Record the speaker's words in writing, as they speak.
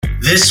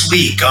This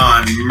week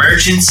on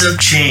Merchants of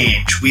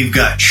Change, we've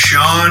got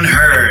Sean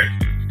Hurd.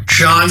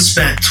 Sean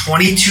spent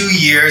 22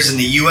 years in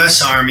the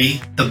U.S.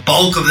 Army, the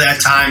bulk of that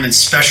time in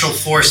Special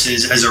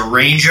Forces as a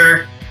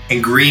Ranger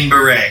and Green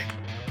Beret.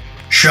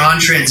 Sean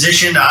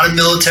transitioned out of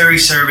military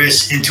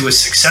service into a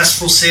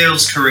successful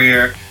sales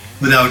career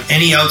without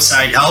any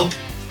outside help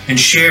and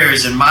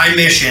shares in my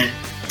mission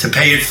to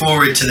pay it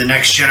forward to the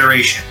next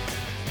generation.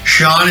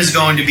 Sean is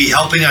going to be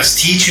helping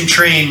us teach and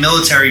train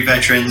military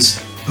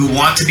veterans who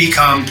want to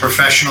become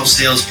professional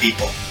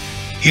salespeople.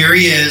 Here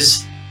he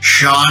is,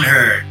 Sean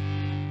Hurd.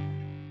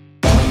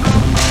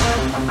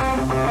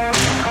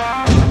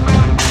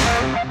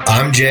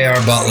 I'm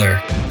J.R.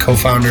 Butler,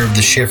 co-founder of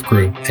the Shift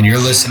Group, and you're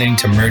listening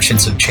to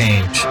Merchants of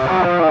Change.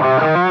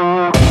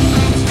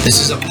 This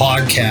is a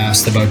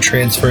podcast about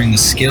transferring the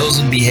skills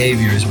and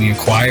behaviors we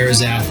acquire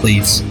as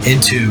athletes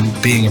into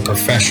being a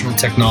professional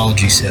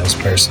technology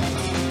salesperson.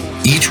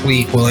 Each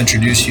week, we'll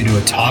introduce you to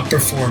a top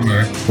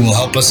performer who will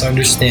help us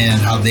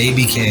understand how they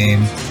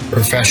became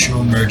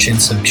professional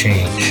merchants of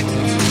change.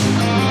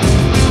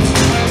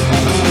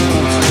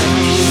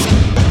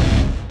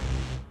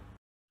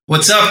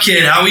 What's up,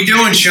 kid? How we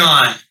doing,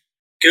 Sean?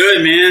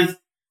 Good, man.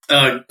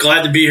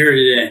 Glad to be here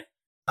today.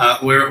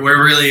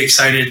 We're really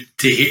excited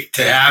to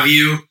have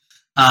you.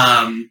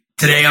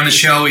 Today on the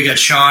show, we got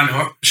Sean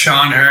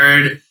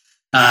Hurd.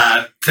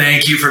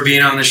 Thank you for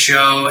being on the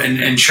show.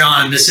 And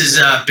Sean, this is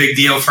a big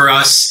deal for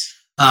us.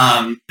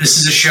 This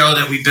is a show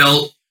that we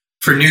built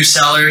for new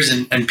sellers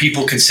and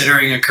people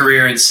considering a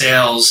career in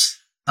sales.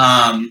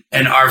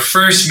 And our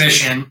first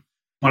mission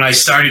when I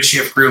started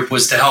Shift Group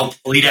was to help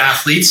elite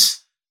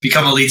athletes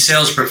become elite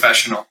sales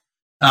professional.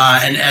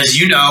 And as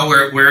you know,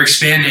 we're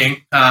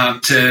expanding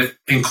to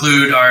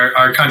include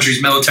our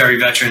country's military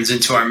veterans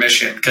into our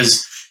mission,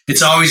 because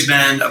it's always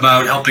been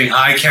about helping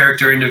high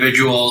character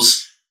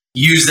individuals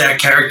use that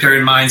character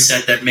and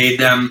mindset that made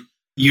them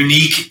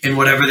unique in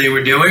whatever they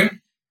were doing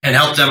and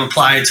help them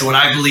apply it to what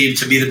I believe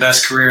to be the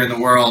best career in the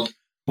world,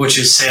 which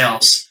is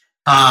sales.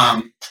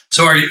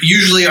 So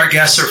usually our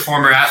guests are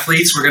former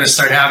athletes. We're going to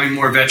start having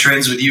more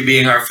veterans, with you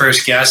being our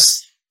first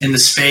guest in the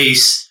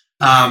space.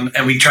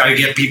 And we try to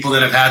get people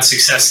that have had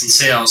success in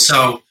sales.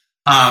 So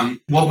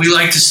what we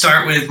like to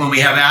start with when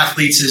we have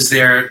athletes is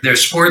their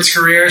sports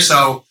career.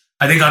 So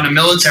I think on the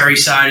military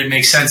side, it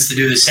makes sense to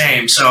do the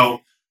same.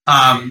 So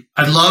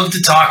I'd love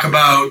to talk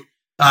about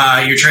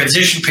your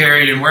transition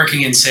period and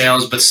working in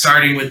sales, but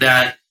starting with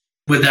that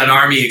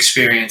Army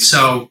experience.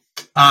 So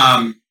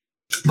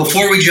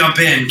before we jump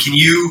in, can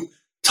you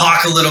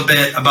talk a little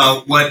bit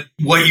about what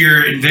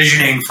you're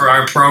envisioning for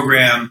our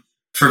program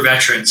for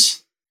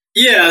veterans?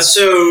 Yeah,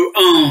 so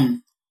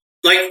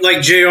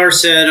like JR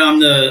said, I'm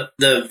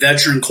the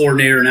veteran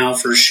coordinator now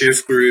for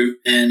Shift Group,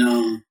 and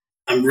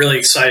I'm really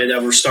excited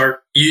that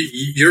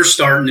you're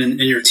starting in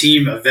your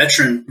team a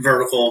veteran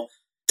vertical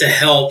to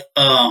help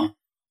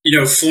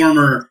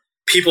former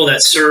people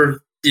that serve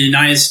the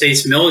United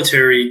States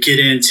military get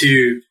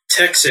into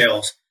tech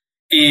sales.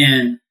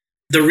 And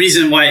the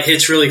reason why it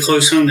hits really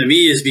close home to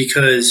me is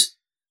because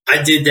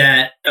I did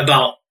that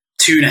about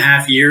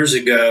 2.5 years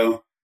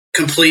ago,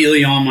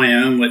 completely on my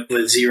own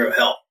with zero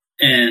help.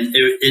 And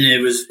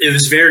it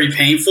was very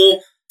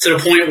painful, to the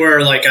point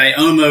where like I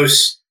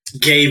almost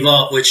gave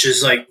up, which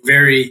is like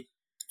very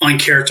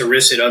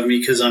uncharacteristic of me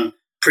because I'm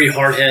pretty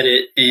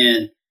hard-headed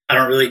and I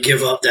don't really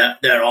give up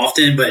that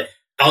often. But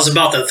I was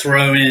about to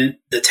throw in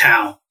the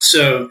towel.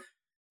 So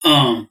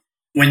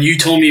when you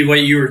told me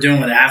what you were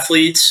doing with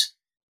athletes,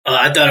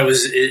 I thought it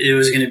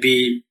was going to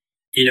be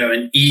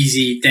an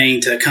easy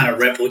thing to kind of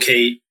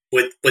replicate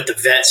with the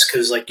vets,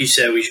 because like you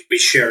said, we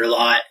share a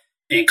lot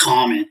in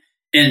common.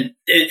 And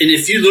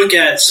if you look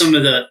at some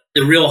of the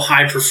real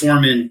high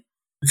performing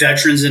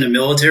veterans in the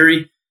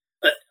military,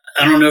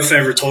 I don't know if I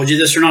ever told you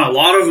this or not, a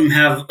lot of them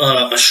have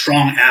a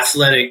strong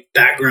athletic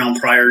background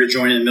prior to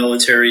joining the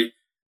military.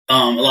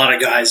 A lot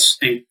of guys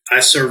I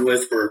served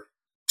with were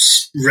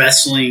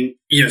wrestling,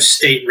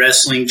 state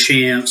wrestling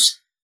champs,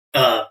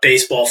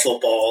 baseball,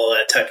 football, all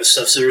that type of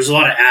stuff. So there's a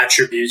lot of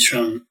attributes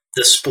from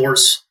the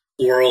sports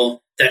world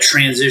that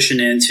transition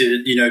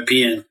into,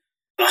 being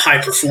a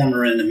high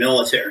performer in the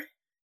military.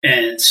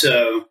 And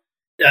so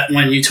that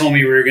when you told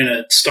me we were going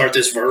to start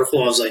this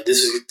vertical, I was like, this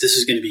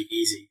is going to be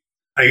easy.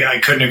 I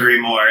couldn't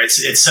agree more.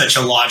 It's such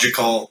a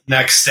logical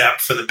next step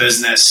for the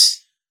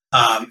business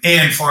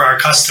and for our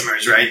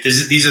customers, right?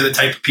 These are the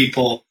type of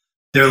people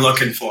they're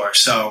looking for.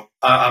 So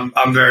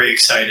I'm very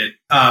excited.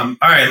 All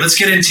right, let's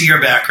get into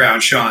your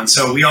background, Sean.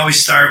 So we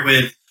always start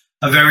with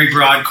a very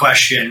broad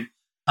question.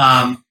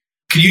 Can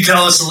you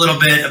tell us a little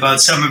bit about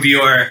some of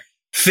your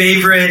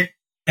favorite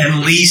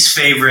and least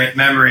favorite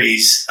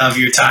memories of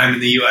your time in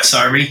the U.S.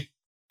 Army?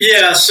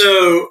 Yeah,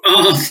 so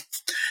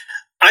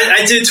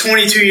I did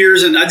 22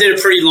 years, and I did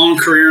a pretty long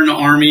career in the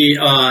Army.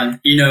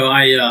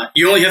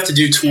 You only have to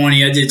do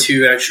 20. I did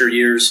 2 extra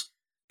years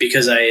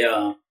because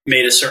I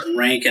made a certain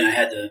rank, and I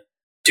had to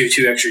do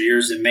 2 extra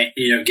years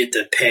to get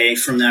the pay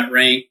from that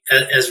rank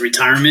as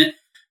retirement.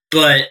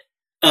 But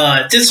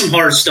did some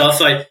hard stuff.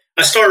 I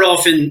I started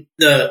off in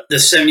the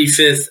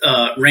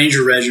 75th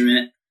Ranger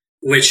Regiment,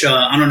 which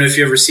I don't know if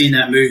you ever seen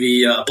that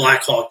movie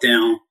Black Hawk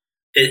Down.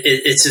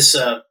 It's this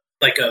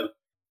like a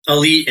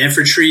elite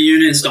infantry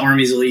unit. It's the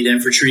Army's elite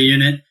infantry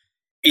unit,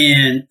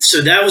 and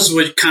so that was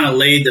what kind of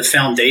laid the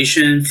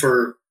foundation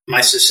for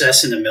my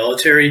success in the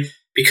military,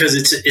 because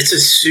it's a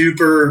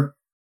super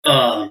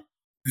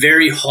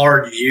very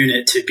hard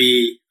unit to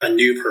be a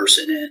new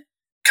person in,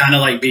 kind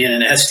of like being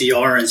an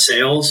SDR in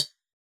sales,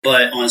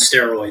 but on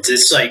steroids.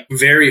 It's like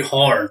very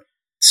hard.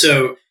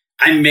 So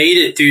I made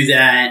it through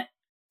that.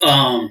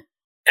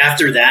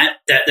 After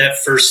that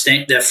first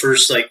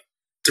like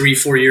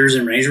 3-4 years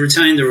in Ranger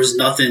Battalion, there was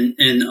nothing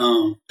in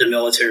the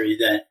military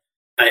that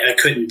I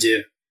couldn't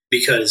do,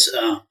 because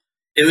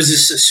it was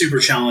just a super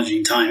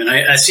challenging time. And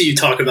I see you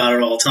talk about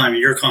it all the time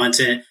in your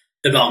content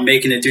about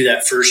making it through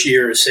that first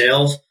year of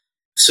sales.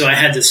 So I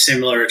had this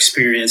similar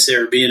experience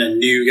there, being a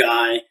new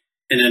guy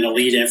in an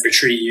elite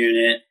infantry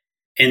unit.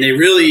 And they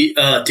really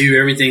do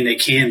everything they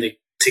can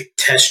to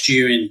test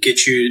you and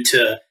get you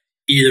to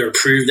either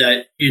prove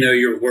that,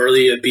 you're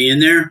worthy of being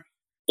there,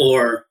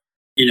 or,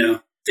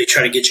 they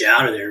try to get you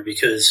out of there,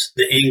 because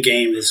the end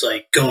game is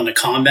like going to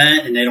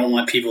combat, and they don't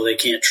want people they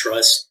can't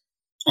trust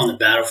on the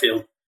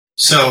battlefield.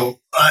 So,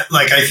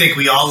 I think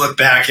we all look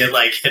back at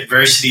like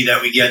adversity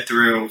that we get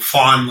through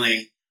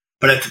fondly,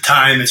 but at the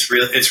time it's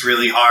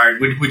really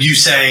hard. Would you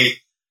say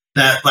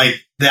that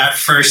like that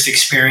first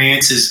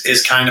experience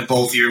is kind of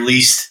both your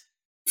least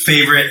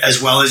favorite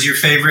as well as your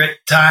favorite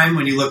time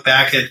when you look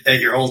back at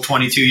your whole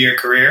 22-year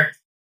career?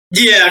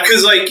 Yeah,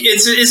 because like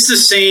it's the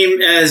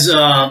same as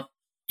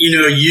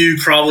you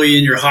probably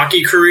in your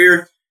hockey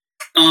career.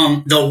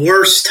 The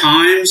worst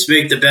times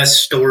make the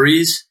best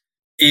stories,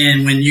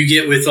 and when you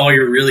get with all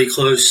your really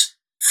close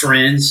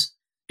friends,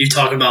 you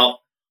talk about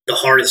the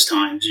hardest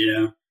times,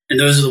 and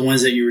those are the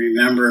ones that you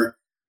remember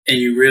and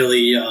you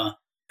really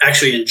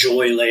actually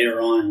enjoy later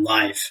on in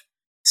life.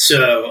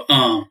 So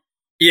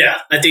yeah,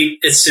 I think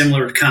it's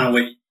similar to kind of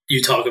what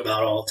you talk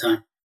about all the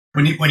time.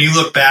 When you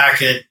look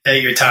back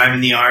at your time in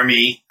the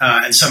Army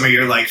and some of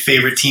your like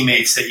favorite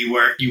teammates that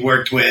you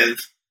worked with,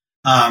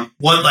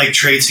 what like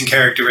traits and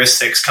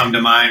characteristics come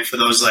to mind for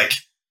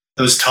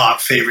those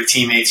top favorite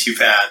teammates you've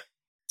had?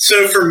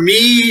 So for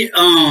me,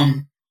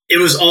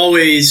 it was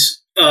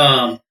always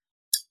I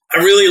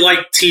really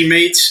like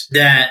teammates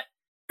that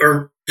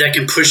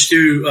can push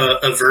through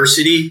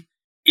adversity,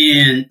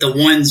 and the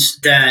ones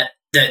that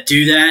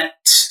do that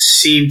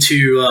seem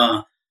to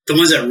the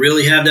ones that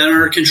really have that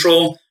under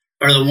control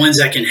are the ones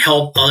that can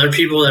help other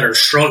people that are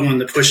struggling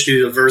to push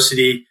through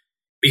adversity,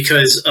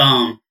 because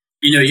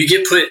you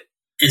get put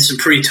in some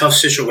pretty tough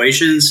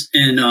situations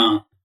in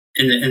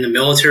the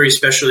military,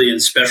 especially in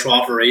special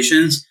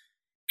operations,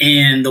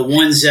 and the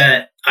ones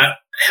that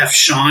have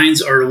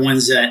shines are the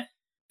ones that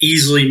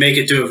easily make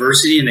it through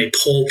adversity, and they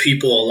pull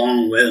people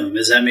along with them.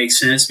 Does that make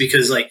sense?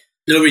 Because like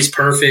nobody's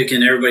perfect,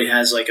 and everybody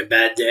has like a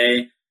bad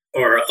day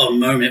or a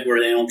moment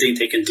where they don't think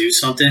they can do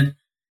something,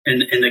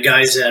 and the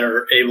guys that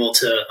are able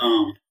to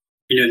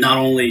not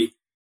only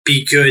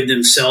be good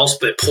themselves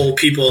but pull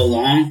people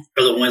along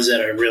are the ones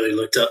that I really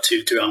looked up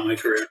to throughout my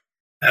career.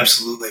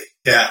 Absolutely,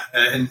 yeah,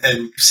 and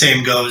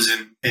same goes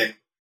in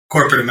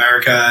corporate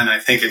America, and I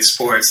think in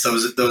sports,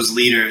 those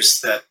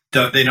leaders that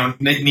don't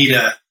need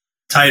a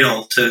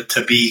title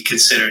to be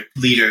considered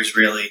leaders,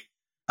 really.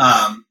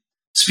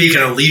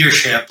 Speaking of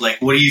leadership, like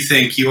what do you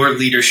think your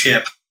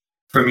leadership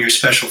from your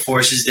special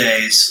forces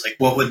days, like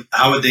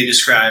how would they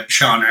describe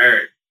Sean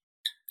Hurd?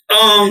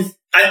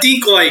 I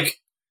think like,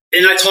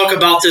 and I talk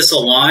about this a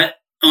lot,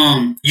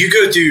 you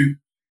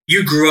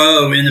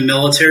grow in the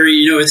military,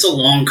 it's a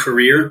long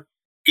career.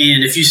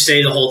 And if you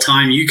stay the whole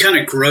time, you kind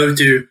of grow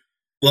through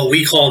what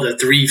we call the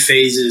 3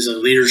 phases of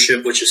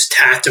leadership, which is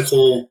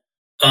tactical,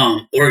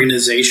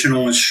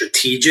 organizational, and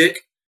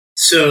strategic.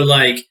 So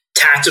like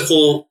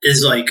tactical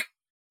is like,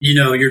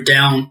 you're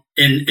down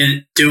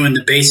in doing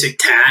the basic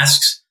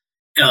tasks,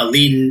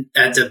 leading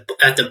at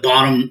the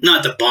bottom,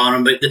 not the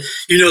bottom, but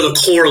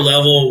the core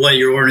level of what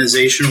your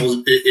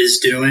organizational is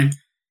doing.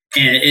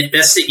 And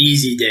that's the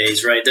easy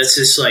days, right? That's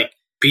just like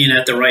being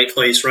at the right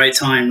place, right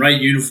time, right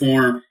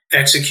uniform,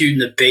 executing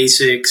the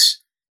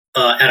basics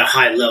at a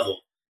high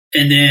level.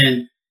 And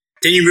then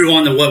you move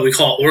on to what we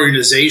call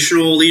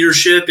organizational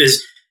leadership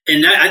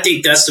I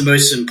think that's the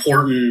most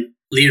important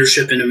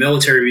leadership in the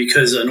military,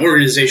 because an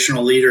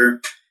organizational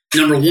leader,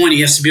 number one,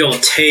 he has to be able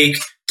to take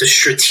the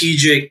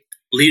strategic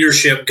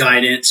leadership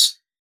guidance,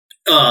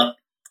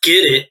 get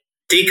it,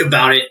 think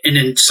about it, and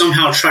then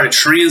somehow try to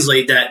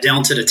translate that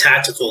down to the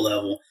tactical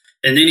level.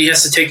 And then he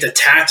has to take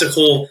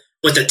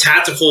what the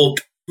tactical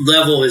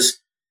level is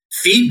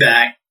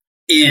feedback,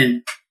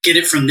 and get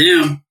it from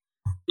them,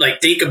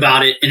 like think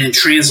about it, and then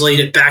translate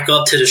it back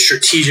up to the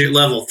strategic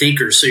level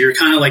thinkers. So you're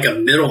kind of like a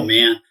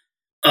middleman,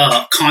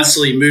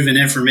 constantly moving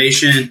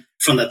information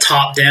from the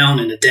top down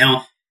and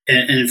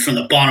and from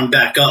the bottom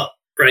back up,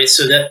 right?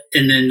 So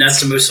and then that's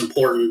the most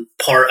important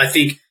part. I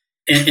think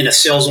in a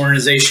sales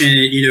organization,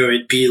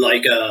 it'd be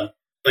like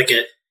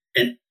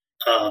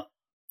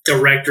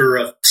director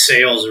of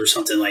sales or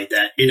something like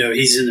that.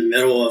 He's in the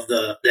middle of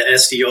the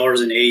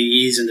SDRs and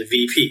AEs and the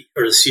VP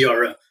or the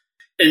CRO.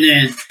 And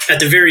then at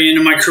the very end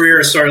of my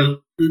career,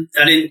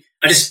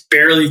 I just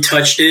barely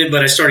touched it,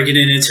 but I started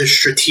getting into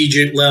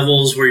strategic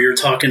levels where you're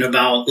talking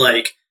about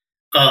like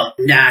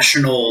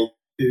national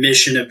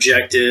mission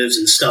objectives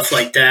and stuff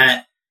like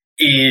that.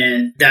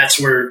 And that's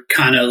where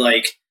kind of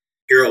like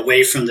you're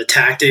away from the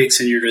tactics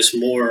and you're just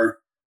more,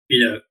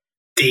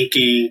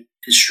 thinking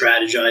and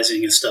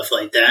strategizing and stuff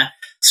like that.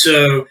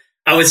 So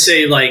I would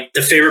say like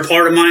the favorite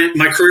part of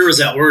my career was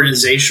that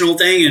organizational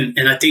thing.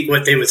 And I think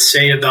what they would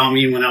say about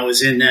me when I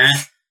was in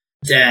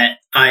that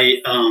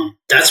I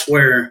that's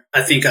where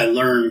I think I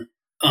learned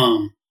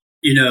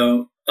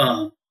to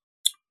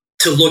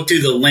look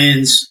through the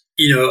lens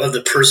of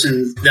the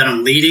person that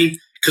I'm leading,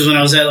 because when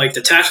I was at like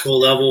the tactical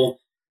level,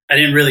 I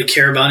didn't really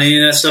care about any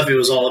of that stuff. It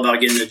was all about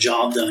getting the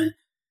job done.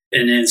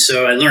 And then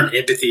so I learned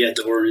empathy at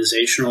the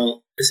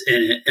organizational,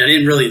 and I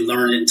didn't really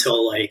learn it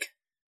until like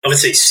I would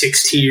say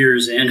 16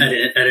 years in. I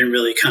didn't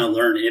really kind of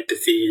learn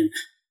empathy, and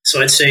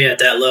so I'd say at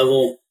that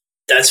level,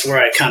 that's where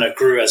I kind of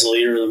grew as a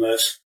leader the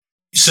most.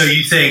 So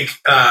you think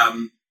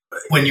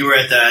when you were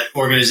at that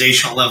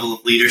organizational level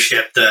of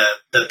leadership,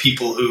 the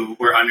people who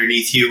were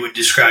underneath you would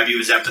describe you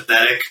as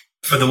empathetic?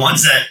 For the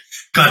ones that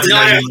got to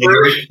know you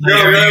later?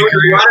 No,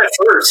 not at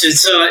first.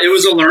 It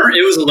was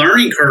a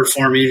learning curve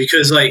for me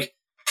because like,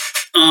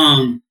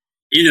 I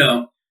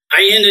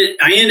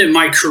ended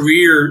my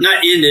career,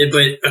 not ended,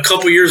 but a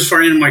couple years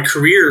before I ended my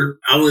career,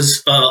 I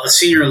was a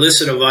senior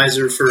enlisted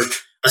advisor for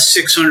a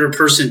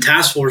 600-person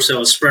task force that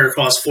was spread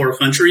across 4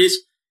 countries.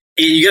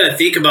 And you got to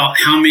think about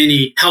how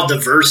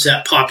diverse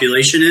that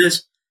population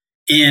is,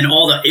 and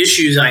all the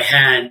issues I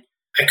had.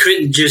 I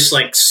couldn't just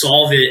like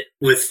solve it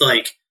with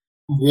like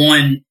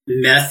one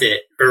method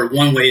or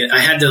one way. I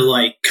had to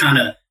like kind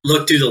of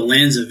look through the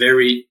lens of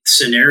every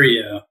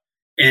scenario.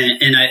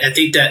 And I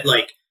think that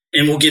like,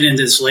 and we'll get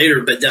into this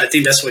later, but I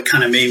think that's what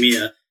kind of made me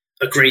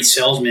a great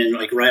salesman,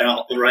 like right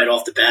off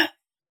the bat.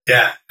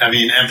 Yeah. I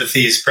mean,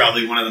 empathy is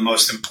probably one of the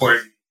most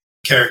important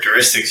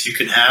characteristics you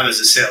can have as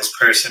a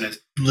salesperson, is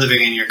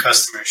living in your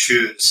customer's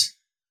shoes.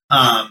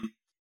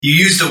 You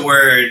use the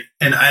word,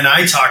 and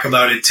I talk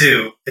about it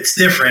too. It's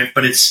different,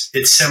 but it's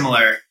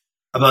similar,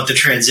 about the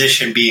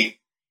transition being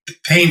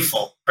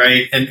painful,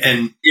 right?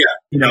 And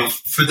yeah,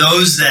 for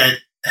those that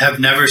have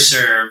never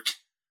served,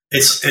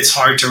 it's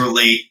hard to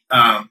relate.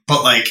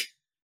 But like,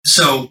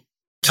 so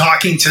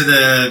talking to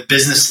the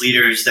business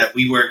leaders that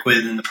we work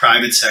with in the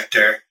private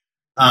sector,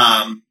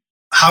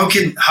 how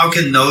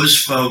can those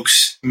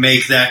folks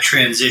make that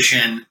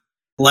transition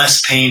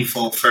less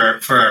painful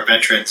for our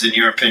veterans, in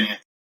your opinion?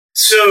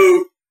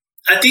 So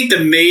I think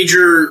the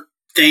major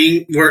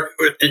thing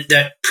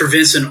that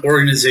prevents an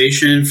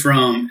organization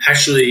from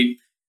actually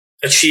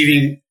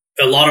achieving,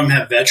 a lot of them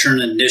have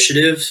veteran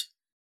initiatives,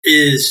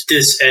 is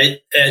this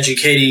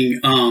educating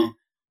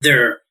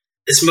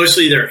it's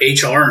mostly their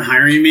HR and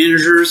hiring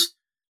managers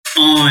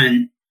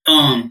on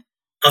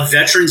a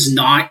veteran's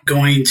not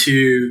going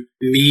to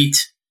meet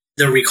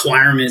the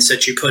requirements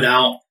that you put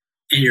out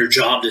in your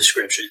job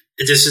description.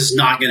 This is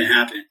not going to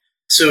happen.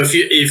 So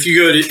if you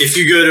go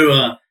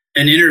to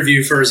an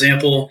interview, for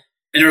example,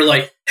 and they're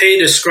like, "Hey,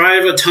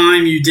 describe a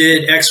time you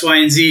did X, Y,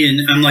 and Z,"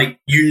 and I'm like,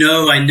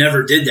 I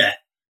never did that.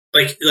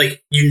 Like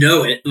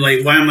it.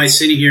 Like, why am I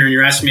sitting here and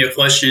you're asking me a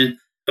question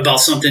about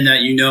something that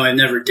I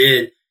never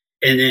did?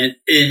 And then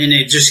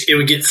it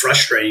would get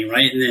frustrating,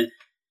 right? And then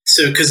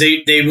because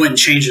they wouldn't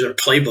change their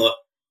playbook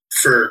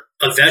for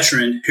a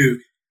veteran who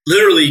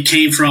literally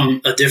came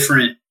from a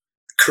different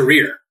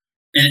career,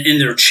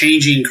 and they're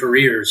changing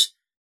careers,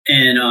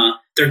 and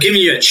they're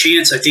giving you a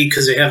chance, I think,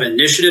 because they have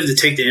initiative to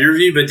take the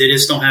interview, but they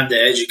just don't have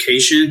the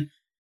education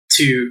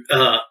to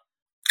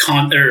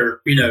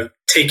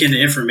take in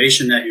the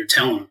information that you're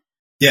telling them.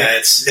 Yeah,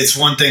 it's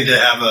one thing to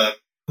have a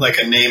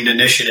named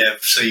initiative,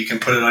 so you can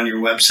put it on your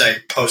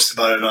website, post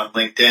about it on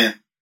LinkedIn.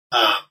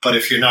 But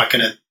if you're not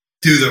going to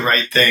do the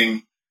right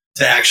thing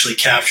to actually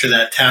capture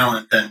that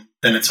talent, then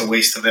it's a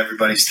waste of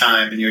everybody's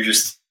time, and you're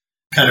just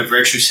kind of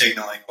virtue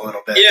signaling a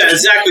little bit. Yeah,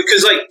 exactly.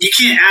 Because like, you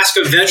can't ask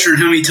a veteran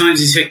how many times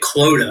he's hit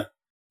quota.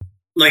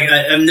 Like,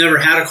 I've never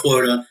had a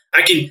quota.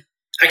 I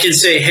can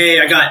say, hey,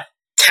 I got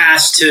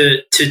tasked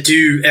to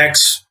do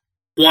X,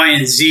 Y,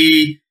 and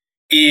Z,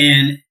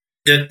 and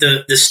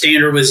the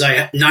standard was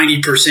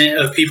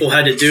 90% of people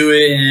had to do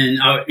it,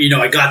 and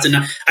I got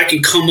I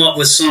can come up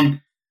with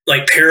some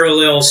like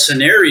parallel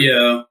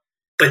scenario,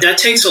 but that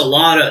takes a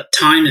lot of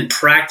time and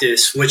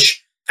practice,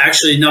 which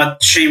actually,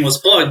 not shameless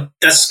plug,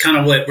 that's kind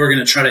of what we're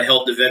going to try to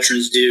help the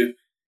veterans do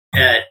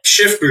at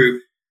Shift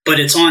Group. But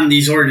it's on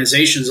these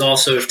organizations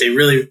also, if they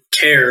really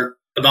care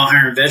about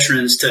hiring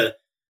veterans, to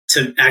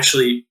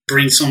actually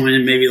bring someone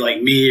in, maybe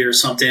like me or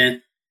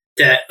something,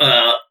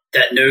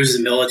 that knows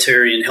the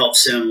military and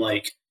helps them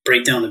like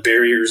break down the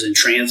barriers and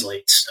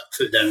translate stuff,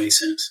 if that makes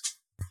sense.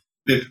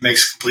 It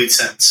makes complete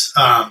sense.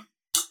 I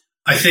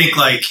think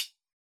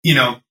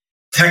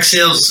tech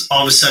sales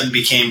all of a sudden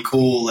became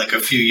cool like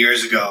a few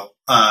years ago.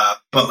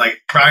 But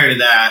like prior to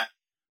that,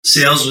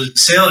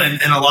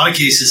 in a lot of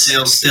cases,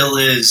 sales still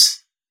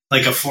is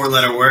like a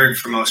 4-letter word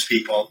for most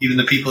people. Even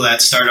the people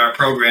that start our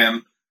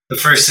program, the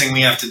first thing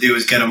we have to do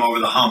is get them over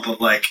the hump of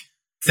like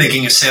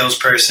thinking a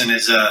salesperson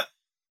is a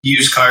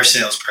used car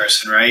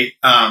salesperson, right?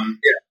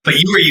 But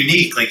you were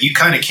unique. Like you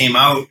kind of came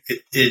out,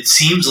 it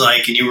seems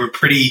like, and you were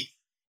pretty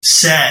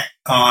set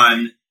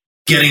on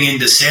getting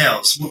into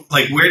sales.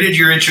 Like, where did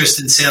your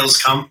interest in sales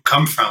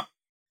come from?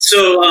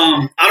 So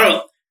I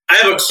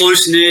have a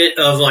close knit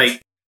of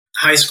like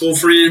high school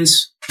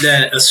friends,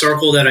 that a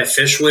circle that I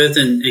fish with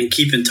and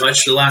keep in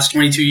touch the last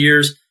 22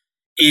 years.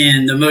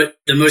 And the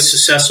most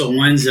successful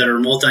ones that are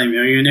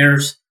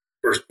multimillionaires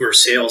were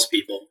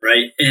salespeople,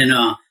 right?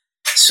 And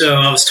so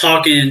I was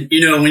talking,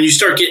 when you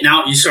start getting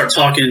out, you start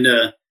talking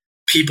to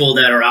people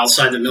that are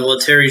outside the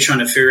military, trying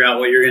to figure out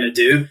what you're going to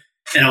do.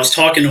 And I was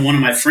talking to one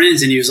of my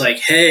friends, and he was like,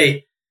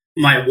 "Hey,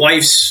 my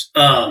wife's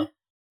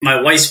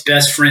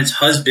best friend's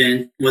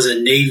husband was a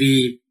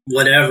Navy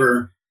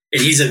whatever,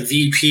 and he's a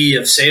VP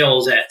of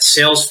sales at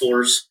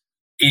Salesforce,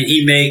 and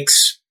he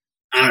makes,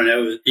 I don't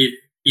know, you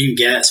can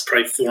guess,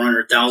 probably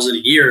 $400,000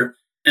 a year."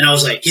 And I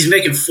was like, "He's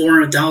making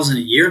 $400,000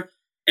 a year?"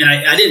 And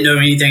I didn't know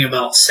anything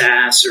about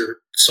SaaS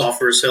or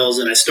software sales,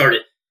 and I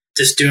started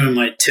just doing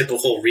my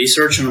typical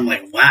research, and I'm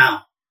like,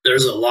 wow,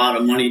 there's a lot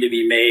of money to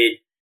be made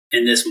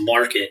in this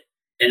market.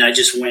 And I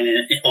just went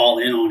all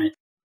in on it.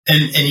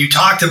 And you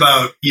talked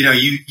about,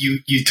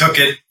 you took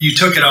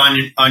it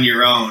on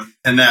your own,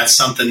 and that's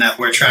something that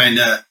we're trying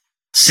to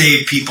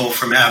save people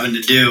from having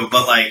to do.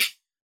 But like,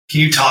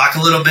 can you talk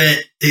a little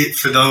bit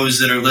for those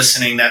that are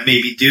listening that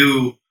maybe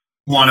do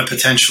want to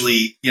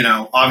potentially,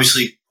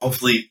 obviously,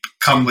 hopefully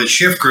come with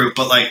Shift Group,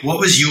 but like,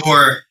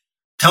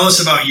 tell us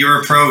about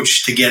your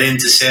approach to get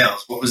into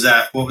sales. What was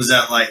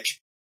that like?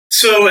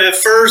 So at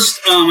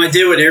first, I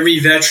did what every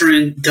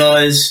veteran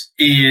does,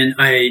 and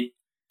I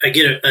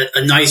get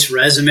a nice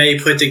resume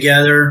put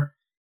together,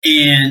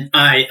 and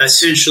I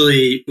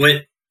essentially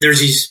there's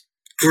these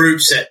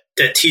groups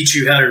that teach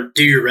you how to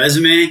do your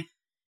resume.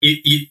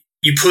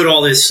 You put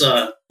all this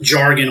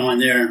jargon on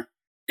there,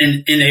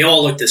 and they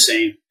all look the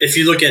same. If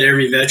you look at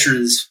every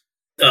veteran's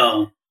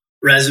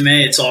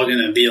resume, it's all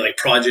going to be like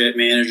project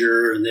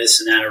manager and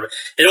this and that.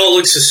 It all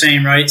looks the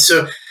same, right?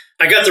 So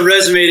I got the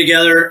resume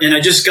together, and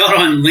I just got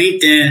on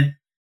LinkedIn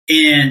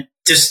and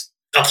just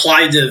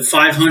applied to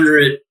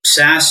 500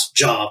 SaaS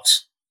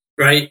jobs,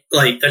 right?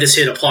 Like I just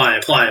hit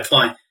apply.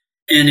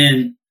 And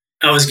then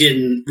I was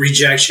getting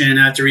rejection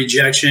after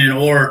rejection,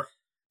 or,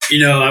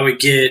 I would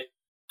get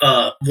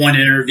one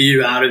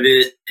interview out of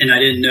it, and I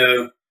didn't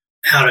know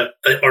how to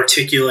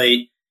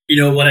articulate,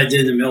 what I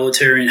did in the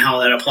military and how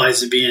that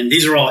applies to being,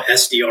 these are all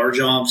SDR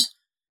jobs,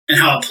 and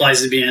how it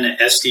applies to being an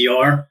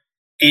SDR.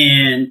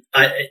 And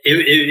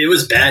it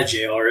was bad,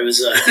 JR. It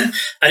was,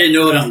 I didn't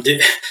know what I'm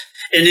doing.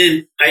 And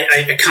then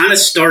I kind of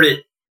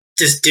started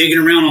just digging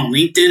around on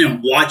LinkedIn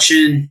and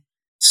watching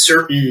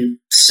certain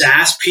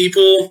SaaS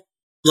people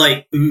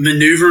like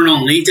maneuvering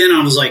on LinkedIn.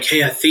 I was like,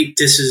 hey, I think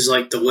this is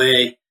like the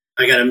way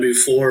I got to move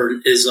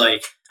forward, is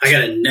like, I got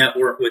to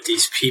network with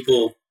these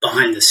people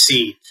behind the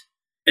scenes.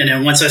 And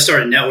then once I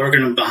started networking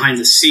them behind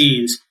the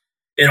scenes,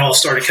 it all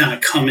started kind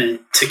of coming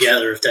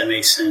together, if that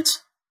makes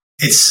sense.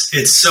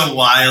 It's so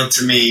wild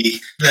to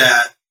me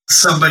that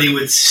somebody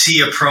would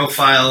see a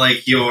profile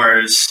like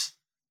yours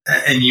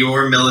and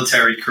your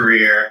military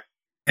career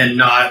and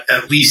not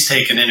at least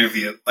take an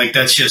interview. Like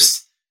that's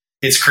just,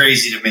 it's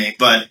crazy to me,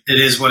 but it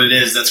is what it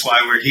is. That's why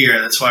we're here.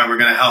 That's why we're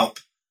going to help.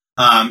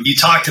 You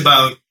talked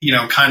about,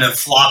 kind of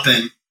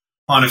flopping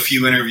on a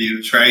few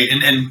interviews, right?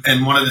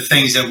 And one of the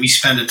things that we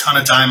spend a ton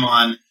of time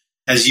on,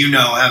 as you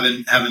know,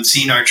 having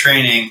seen our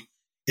training,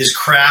 is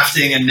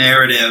crafting a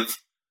narrative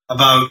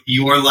about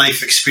your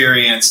life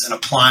experience and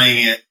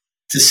applying it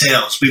to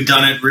sales. We've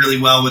done it really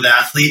well with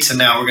athletes, and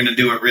now we're going to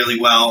do it really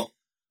well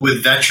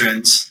with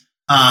veterans.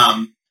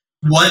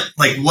 What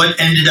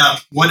ended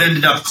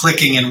up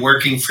clicking and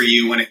working for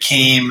you when it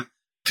came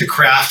to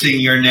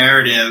crafting your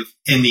narrative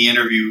in the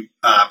interview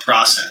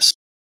process?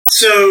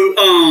 So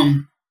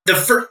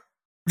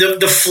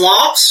the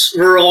flops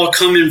were all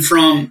coming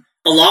from,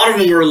 a lot of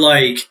them were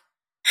like,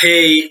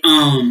 hey,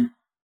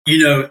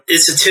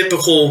 it's a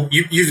typical,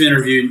 you've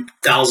interviewed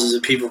thousands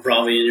of people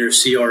probably in your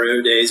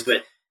CRO days,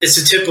 but it's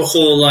a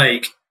typical,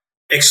 like,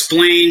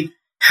 explain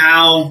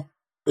how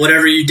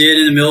whatever you did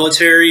in the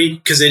military,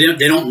 because they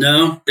don't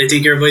know, they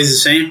think everybody's the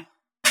same.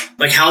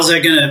 Like, how's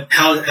that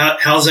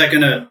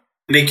gonna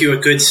make you a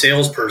good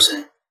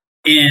salesperson?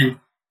 And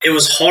it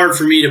was hard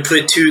for me to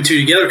put two and two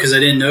together because I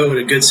didn't know what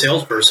a good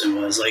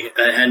salesperson was. Like,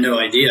 I had no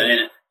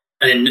idea.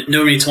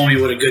 Nobody told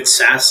me what a good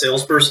SaaS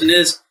salesperson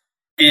is.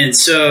 And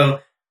so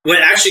what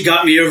actually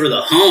got me over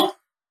the hump,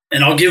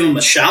 and I'll give him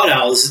a shout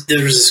out, is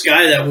there was this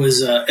guy that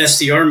was a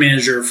SDR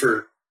manager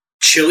for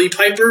Chili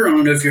Piper. I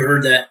don't know if you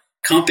heard that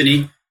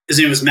company. His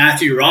name was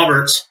Matthew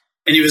Roberts.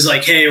 And he was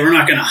like, hey, we're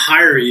not going to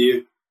hire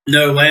you.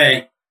 No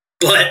way.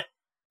 But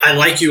I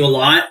like you a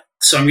lot,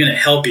 so I'm going to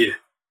help you.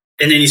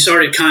 And then he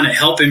started kind of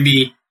helping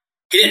me.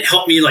 He didn't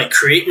help me like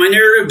create my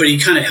narrative, but he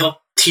kind of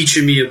helped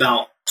teaching me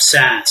about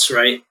SaaS,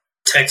 right?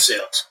 tech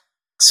sales.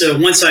 So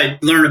once I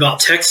learned about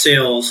tech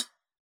sales,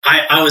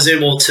 I was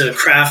able to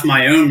craft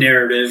my own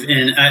narrative.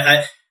 And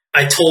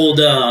I told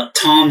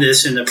Tom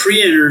this in the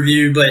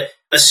pre-interview, but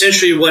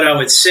essentially what I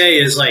would say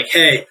is like,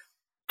 hey,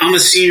 I'm a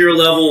senior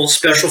level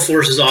special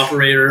forces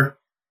operator.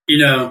 You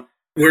know,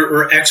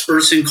 we're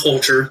experts in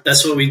culture.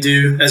 That's what we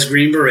do as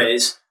Green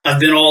Berets. I've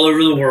been all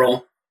over the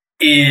world.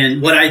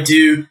 And what I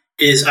do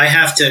is I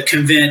have to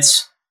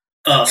convince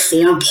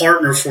foreign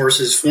partner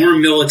forces,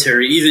 foreign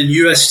military, even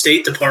U.S.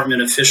 State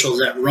Department officials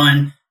that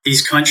run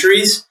these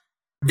countries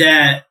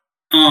that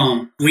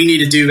we need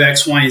to do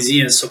X, Y, and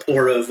Z in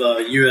support of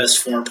U.S.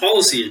 foreign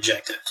policy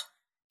objectives.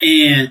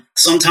 And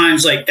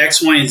sometimes like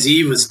X, Y, and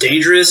Z was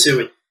dangerous.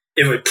 It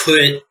would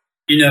put,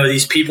 you know,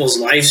 these people's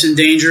lives in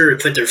danger.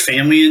 It put their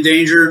family in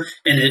danger.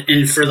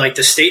 And for like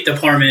the State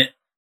Department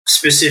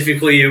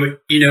specifically,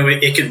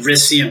 it could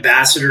risk the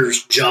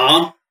ambassador's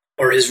job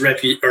or his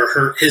or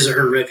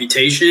her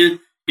reputation.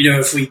 You know,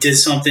 if we did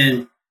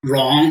something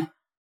wrong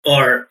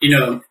or, you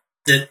know,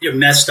 that you're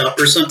messed up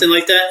or something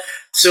like that.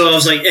 So I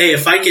was like, hey,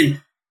 if I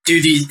can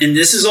do these, and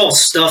this is all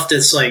stuff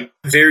that's like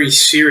very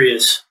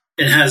serious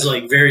and has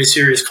like very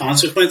serious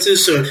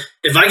consequences. So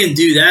if I can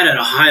do that at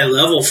a high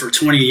level for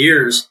 20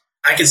 years,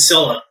 I can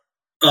sell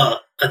a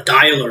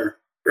dialer,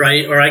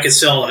 right? Or I could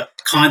sell a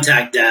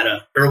contact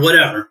data or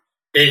whatever.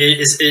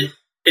 And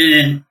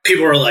then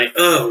people are like,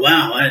 oh,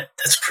 wow,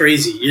 that's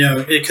crazy, you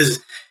know,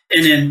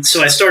 and then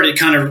so I started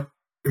kind of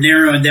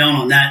narrowing down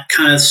on that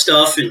kind of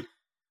stuff. And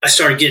I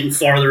started getting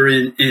farther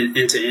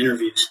into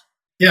interviews.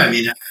 Yeah, I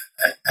mean,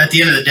 at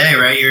the end of the day,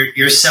 right?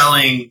 You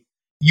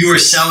were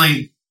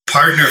selling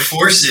partner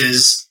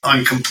forces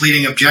on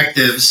completing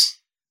objectives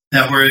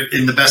that were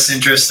in the best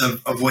interest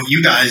of what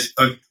you guys,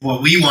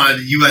 what we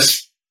wanted.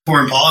 U.S.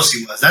 foreign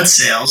policy was. That's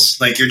sales.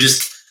 Like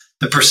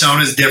the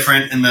persona is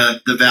different and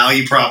the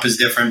value prop is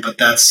different, but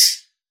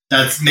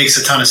that makes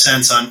a ton of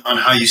sense on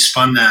how you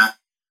spun that.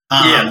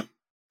 Yeah.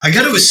 I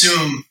got to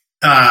assume.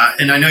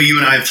 And I know you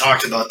and I have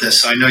talked about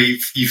this, so I know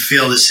you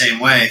feel the same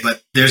way,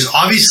 but there's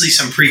obviously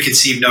some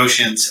preconceived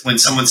notions when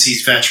someone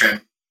sees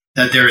veteran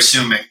that they're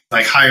assuming,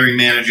 like hiring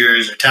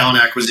managers or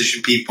talent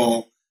acquisition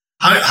people.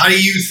 How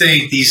do you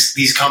think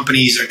these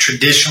companies are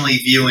traditionally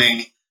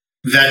viewing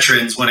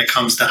veterans when it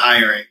comes to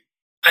hiring?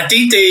 I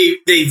think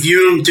they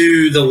view them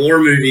through the war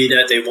movie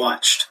that they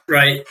watched,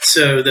 right?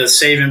 So the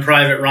Saving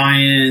Private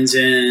Ryans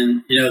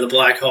and, you know, the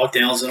Black Hawk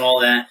Downs and all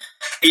that.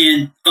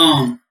 And,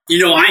 you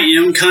know, I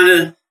am kind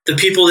of the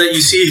people that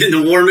you see in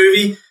the war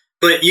movie,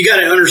 but you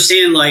got to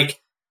understand, like,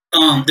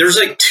 there's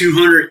like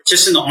 200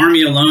 just in the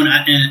Army alone,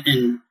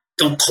 and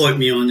don't quote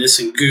me on this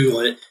and Google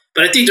it,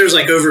 but I think there's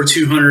like over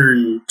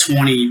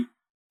 220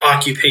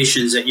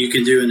 occupations that you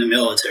can do in the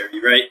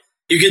military, right?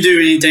 You can do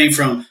anything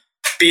from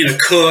being a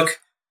cook,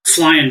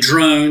 flying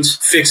drones,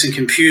 fixing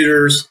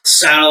computers,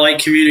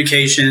 satellite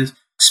communications,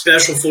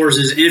 special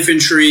forces,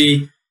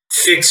 infantry,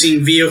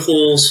 fixing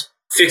vehicles,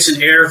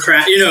 fixing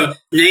aircraft, you know,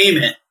 name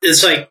it.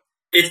 It's like,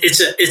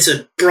 it's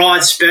a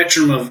broad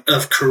spectrum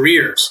of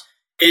careers.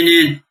 And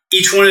then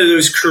each one of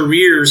those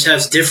careers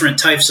has different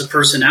types of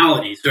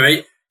personalities,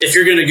 right? If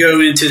you're going to go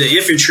into the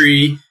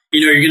infantry,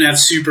 you know, you're going to have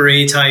super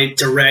A-type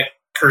direct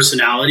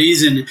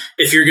personalities. And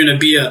if you're going to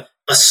be a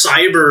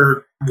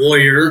cyber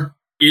warrior,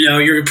 you know,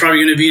 you're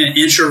probably going to be an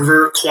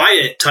introvert,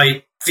 quiet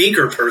type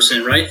thinker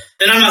person, right?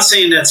 And I'm not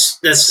saying that's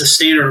the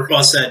standard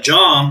across that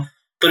job,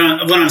 but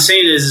what I'm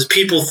saying is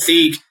people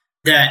think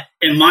that,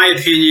 in my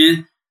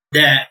opinion,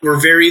 that we're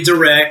very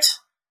direct.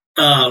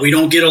 We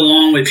don't get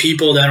along with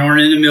people that aren't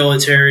in the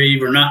military.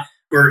 We're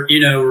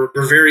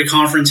very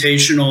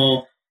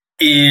confrontational.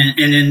 And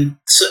then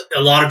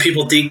a lot of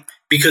people think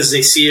because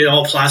they see it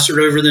all plastered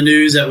over the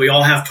news that we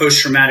all have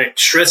post-traumatic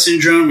stress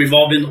syndrome. We've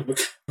all been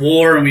to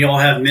war and we all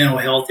have mental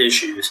health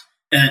issues.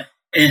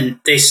 And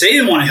they say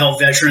they want to help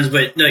veterans,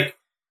 but like,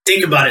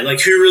 think about it. Like,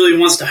 who really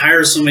wants to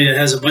hire somebody that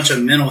has a bunch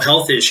of mental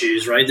health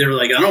issues, right? They're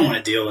like, I don't want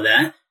to deal with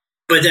that.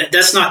 But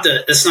that's not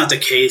the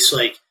case.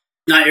 Like,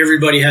 not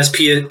everybody has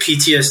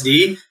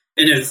PTSD,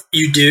 and if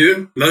you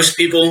do, most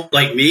people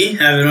like me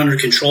have it under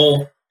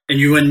control, and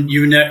you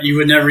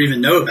would never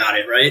even know about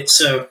it, right?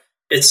 So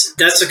that's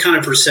the kind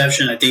of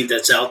perception I think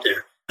that's out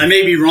there. I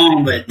may be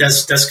wrong, but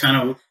that's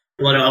kind of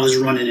what I was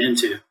running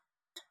into.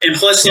 And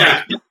plus,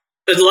 like,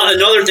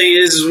 another thing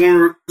is when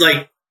we're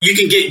like, you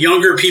can get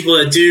younger people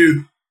that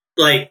do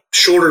like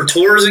shorter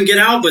tours and get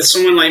out, but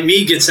someone like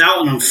me gets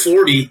out and I'm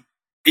 40,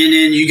 and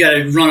then you got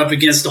to run up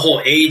against the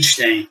whole age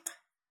thing.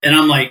 And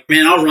I'm like,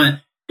 man, I'll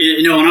run.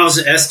 You know, when I was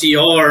an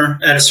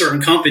SDR at a certain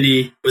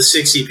company with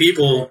 60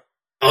 people,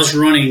 I was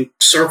running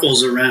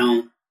circles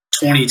around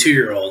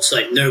 22-year-olds,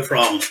 like no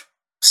problem.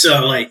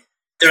 So like,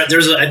 I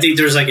think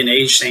there's like an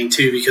age thing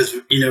too, because,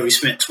 you know, we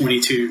spent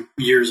 22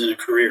 years in a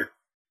career.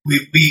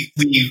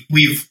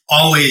 We've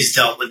always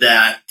dealt with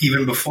that,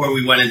 even before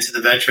we went into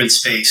the veteran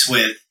space,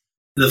 with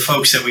the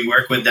folks that we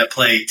work with that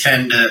play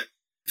 10 to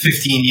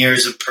 15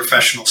 years of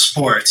professional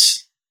sports.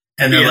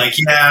 And they're like,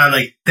 yeah,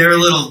 like they're a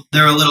little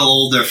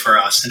older for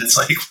us. And it's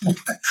like,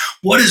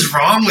 what is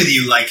wrong with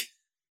you? Like,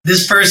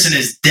 this person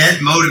is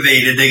dead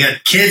motivated. They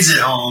got kids at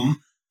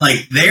home.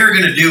 Like, they're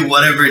going to do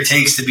whatever it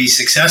takes to be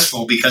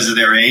successful because of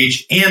their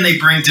age. And they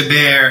bring to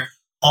bear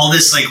all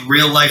this like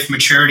real life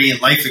maturity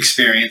and life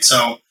experience.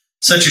 So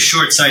such a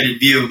short-sighted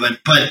view, but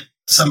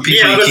some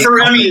people. Yeah, but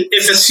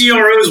if a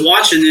CRO is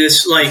watching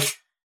this, like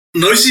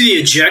most of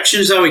the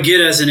ejections I would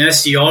get as an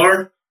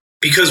SDR,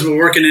 because we're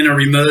working in a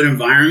remote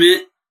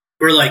environment,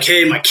 we're like,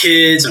 hey, my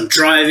kids, I'm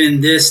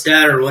driving this,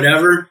 that, or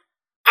whatever.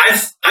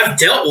 I've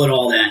dealt with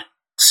all that.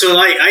 So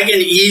like I can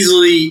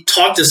easily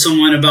talk to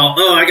someone about,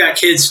 oh, I got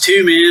kids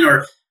too, man,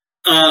 or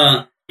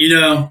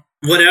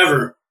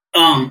whatever.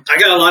 I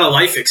got a lot of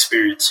life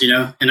experience,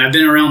 and I've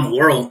been around the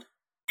world.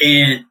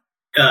 And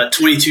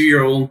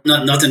 22-year-old,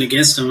 nothing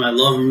against them, I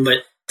love them,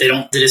 but they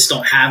just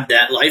don't have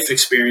that life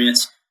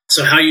experience.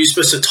 So how are you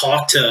supposed to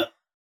talk to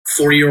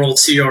 40-year-old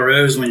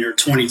CROs when you're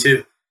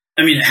 22?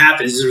 I mean, it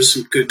happens. There's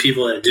some good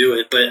people that do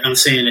it, but I'm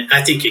saying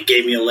I think it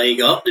gave me a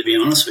leg up, to be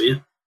honest with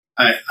you.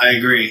 I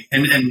agree,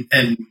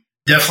 and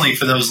definitely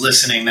for those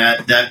listening,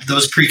 that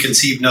those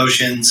preconceived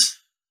notions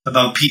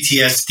about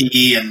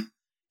PTSD and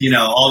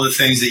all the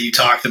things that you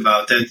talked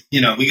about, that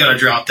we got to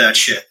drop that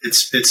shit.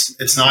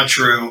 It's not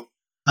true.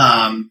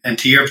 And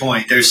to your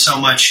point, there's so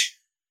much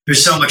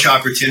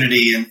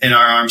opportunity in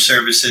our armed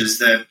services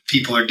that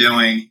people are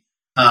doing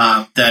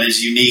that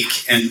is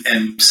unique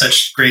and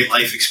such great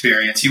life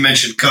experience. You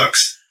mentioned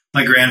cooks.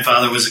 My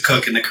grandfather was a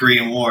cook in the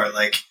Korean War,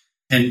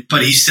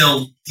 but he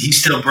still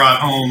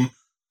brought home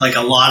like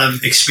a lot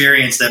of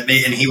experience and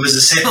he was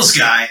a sales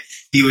guy.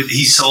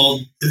 He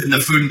sold in the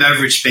food and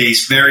beverage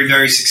space very,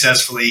 very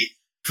successfully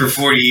for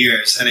 40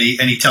 years. And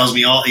he told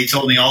me all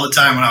the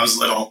time when I was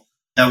little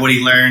that what he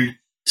learned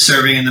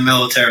serving in the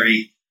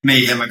military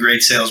made him a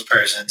great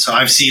salesperson. So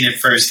I've seen it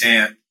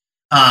firsthand.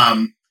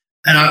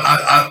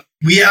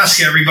 We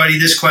ask everybody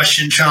this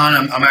question, Sean.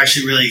 I'm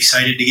actually really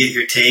excited to get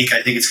your take.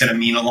 I think it's going to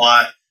mean a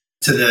lot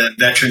to the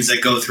veterans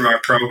that go through our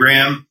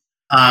program.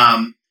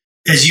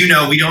 As you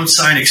know, we don't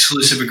sign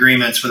exclusive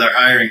agreements with our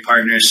hiring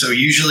partners. So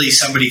usually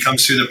somebody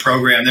comes through the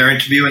program, they're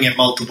interviewing at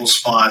multiple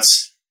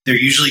spots. They're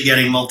usually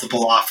getting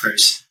multiple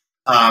offers.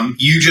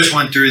 You just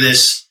went through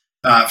this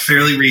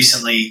fairly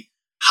recently.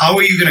 How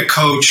are you going to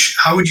coach?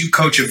 How would you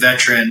coach a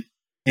veteran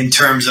in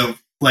terms of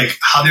like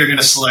how they're going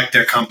to select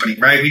their company,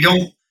 right? We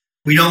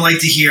don't like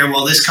to hear,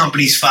 well, this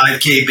company's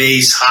 5K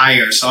base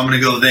higher, so I'm going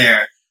to go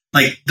there.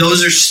 Like,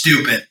 those are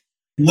stupid.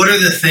 What are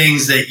the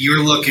things that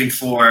you're looking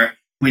for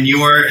when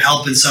you're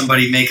helping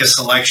somebody make a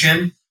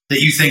selection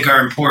that you think are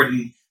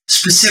important,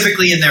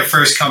 specifically in their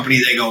first company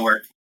they go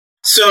work for?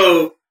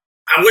 So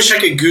I wish I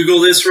could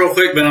Google this real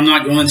quick, but I'm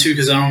not going to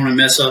because I don't want to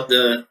mess up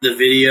the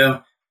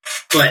video.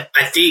 But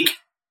I think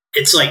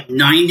it's like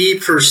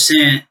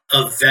 90%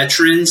 of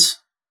veterans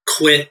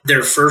quit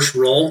their first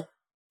role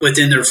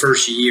within their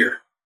first year.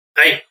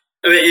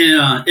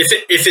 If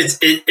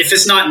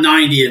it's not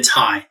 90, it's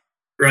high,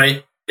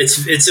 right?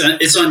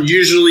 It's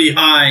unusually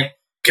high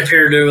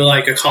compared to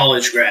like a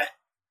college grad.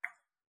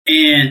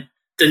 And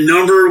the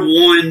number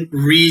one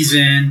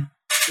reason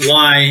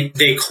why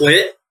they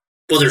quit,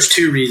 well, there's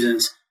two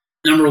reasons.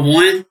 Number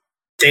one,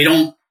 they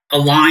don't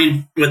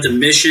align with the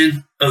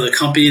mission of the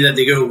company that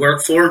they go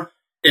work for.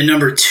 And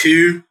number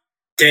two,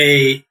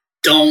 they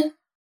don't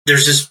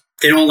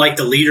like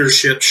the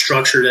leadership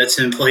structure that's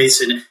in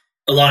place. And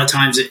a lot of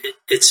times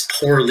it's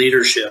poor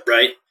leadership,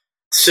 right?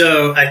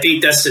 So I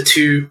think that's the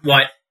two,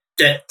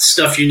 that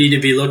stuff you need to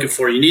be looking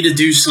for. You need to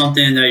do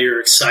something that you're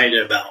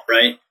excited about,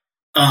 right?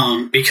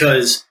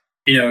 Because,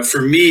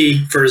 for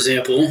me, for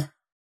example,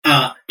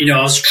 I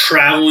was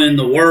traveling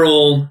the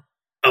world.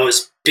 I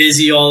was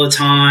busy all the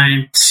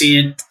time,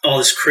 seeing all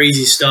this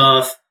crazy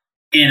stuff.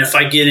 And if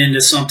I get into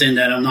something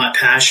that I'm not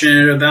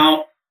passionate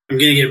about, I'm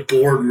going to get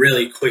bored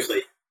really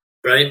quickly,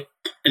 right?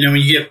 And then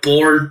when you get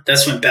bored,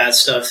 that's when bad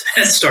stuff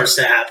starts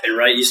to happen,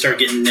 right? You start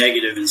getting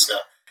negative and stuff.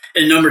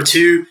 And number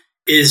two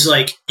is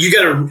like,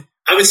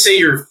 I would say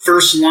your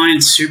first line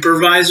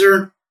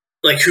supervisor,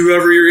 like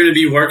whoever you're going to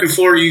be working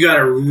for, you got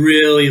to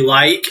really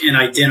like and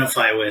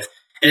identify with.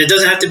 And it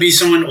doesn't have to be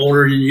someone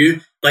older than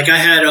you. Like I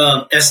had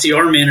a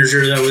SDR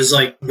manager that was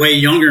like way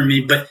younger than me,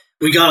 but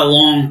we got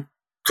along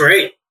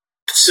great.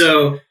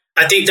 So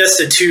I think that's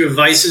the two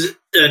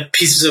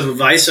pieces of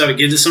advice I would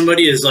give to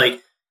somebody is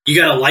like, you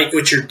got to like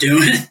what you're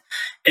doing.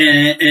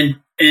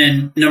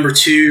 And number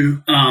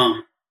two,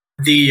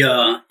 you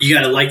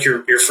got to like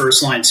your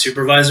first line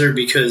supervisor,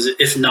 because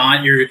if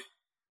not,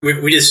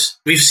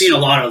 we've seen a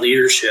lot of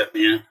leadership,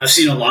 man. I've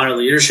seen a lot of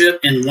leadership.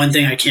 And one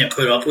thing I can't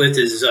put up with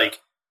is like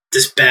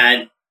this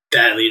bad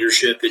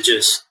leadership.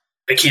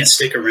 I can't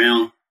stick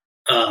around.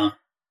 I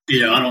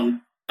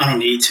don't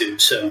need to.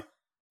 So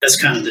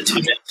that's kind of the two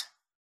things.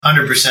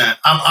 100%.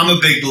 I'm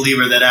a big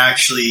believer that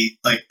actually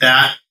like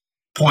that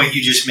point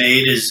you just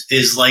made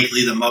is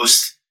likely the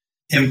most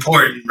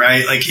important,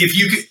 right? Like if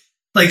you could,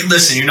 like,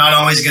 listen, you're not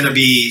always going to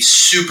be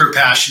super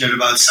passionate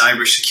about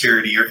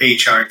cybersecurity or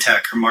HR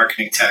tech or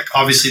marketing tech.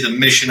 Obviously the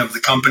mission of the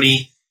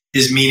company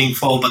is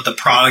meaningful, but the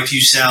product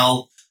you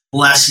sell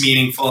less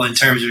meaningful in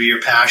terms of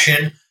your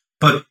passion.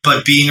 But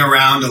being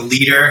around a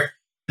leader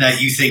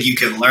that you think you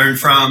can learn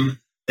from,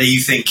 that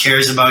you think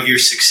cares about your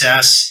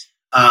success,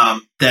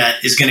 that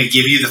is going to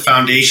give you the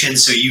foundation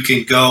so you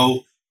can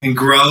go and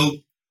grow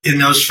in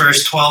those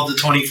first 12 to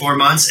 24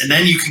 months. And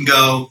then you can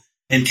go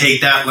and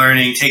take that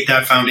learning, take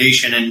that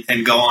foundation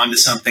and go on to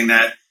something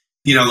that,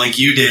 like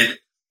you did,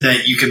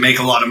 that you can make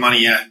a lot of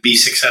money at, be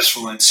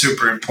successful and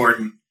super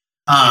important.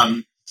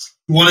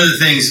 One of the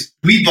things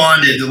we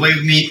bonded, the way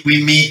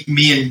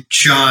me and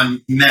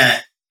Sean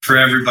met for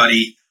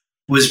everybody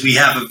was we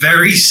have a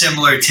very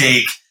similar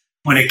take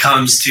when it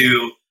comes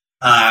to,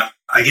 I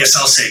guess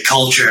I'll say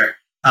culture.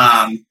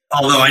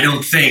 Although I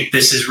don't think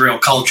this is real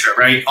culture,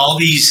 right? All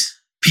these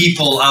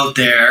people out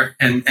there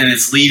and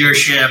it's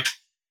leadership,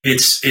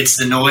 it's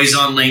the noise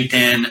on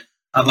LinkedIn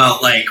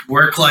about like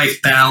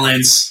work-life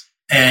balance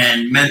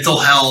and mental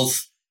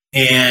health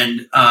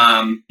and,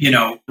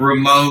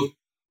 remote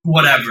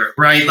whatever,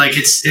 right? Like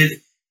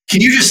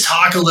can you just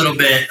talk a little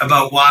bit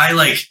about why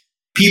like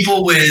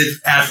people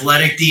with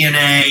athletic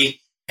DNA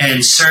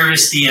and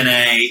service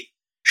DNA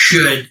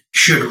should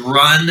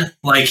run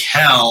like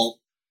hell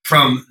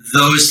from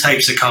those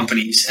types of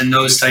companies and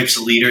those types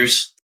of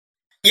leaders?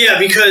 Yeah,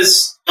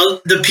 because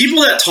the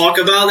people that talk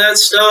about that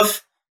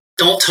stuff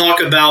don't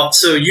talk about,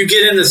 so you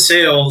get into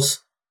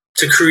sales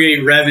to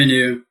create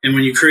revenue. And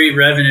when you create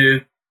revenue,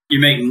 you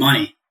make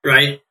money,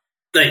 right?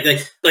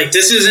 Like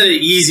this isn't an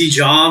easy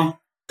job.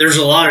 There's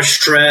a lot of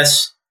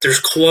stress. There's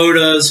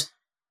quotas.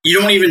 You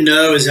don't even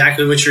know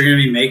exactly what you're going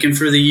to be making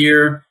for the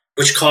year,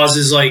 which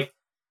causes it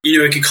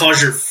could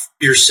cause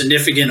your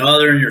significant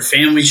other and your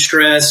family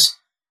stress.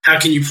 How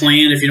can you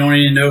plan if you don't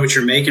even know what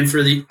you're making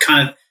for the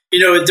kind of,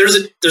 you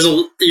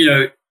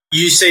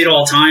say it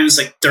all the time, it's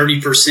like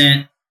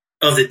 30%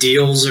 of the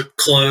deals are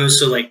closed.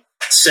 So like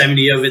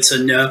 70 of it's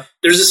a no.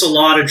 There's just a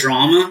lot of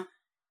drama.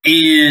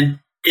 And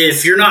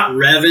if you're not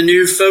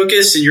revenue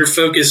focused and you're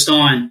focused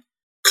on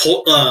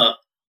all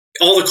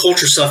the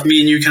culture stuff me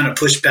and you kind of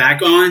push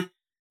back on,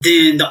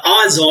 then the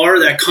odds are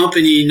that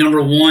company,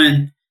 number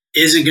one,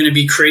 isn't going to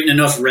be creating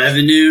enough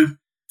revenue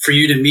for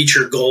you to meet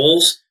your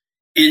goals.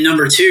 And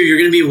number two, you're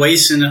going to be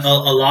wasting a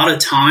lot of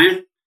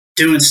time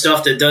doing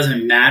stuff that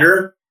doesn't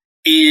matter,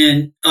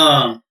 and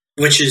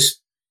which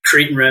is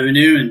creating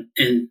revenue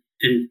and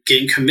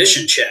getting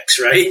commission checks,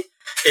 right?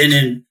 And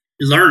then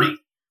learning.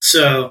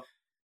 So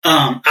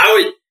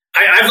that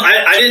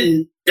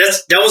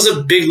was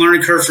a big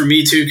learning curve for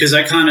me too, because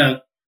I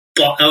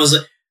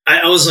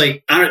was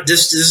like,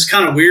 this is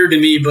kind of weird to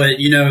me, but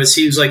it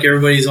seems like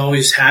everybody's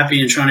always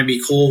happy and trying to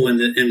be cool in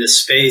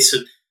this space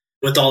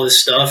with all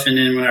this stuff. And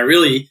then when I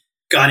really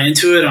got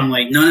into it, I'm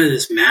like, none of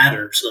this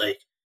matters. Like,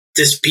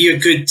 just be a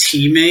good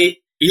teammate.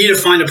 You need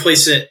to find a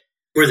place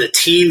where the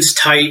team's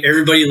tight,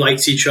 everybody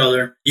likes each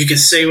other. You can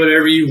say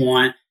whatever you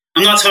want.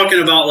 I'm not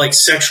talking about like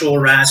sexual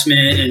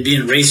harassment and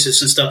being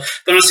racist and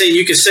stuff, but I'm saying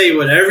you can say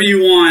whatever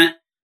you want,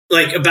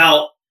 like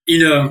about,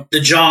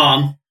 the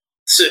job.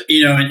 So,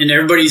 and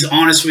everybody's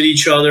honest with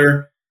each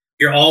other.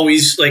 You're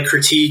always like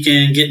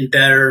critiquing, getting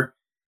better.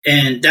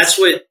 And that's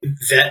what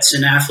vets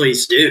and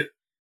athletes do.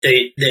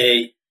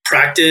 They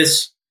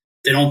practice,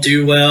 they don't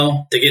do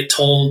well, they get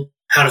told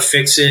how to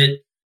fix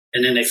it,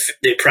 and then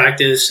they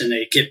practice and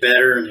they get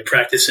better, and they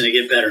practice and they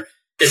get better.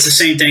 It's the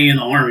same thing in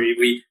the Army.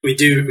 We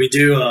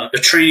do a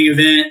training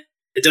event.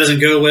 It doesn't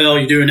go well.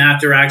 You do an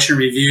after action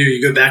review.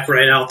 You go back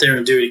right out there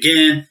and do it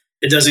again.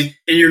 It doesn't,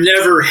 and you're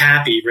never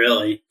happy,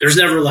 really. There's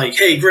never like,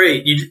 hey,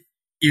 great, you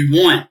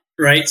won,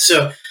 right?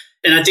 So,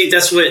 and I think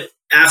that's what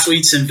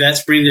athletes and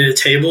vets bring to the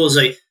table is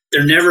like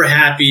they're never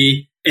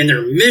happy and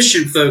they're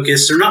mission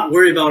focused. They're not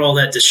worried about all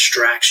that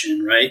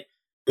distraction, right?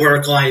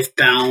 Work-life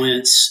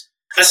balance.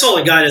 I saw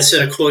a guy that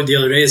said a quote the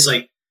other day. It's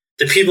like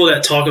the people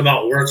that talk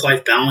about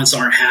work-life balance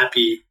aren't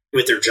happy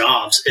with their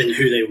jobs and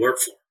who they work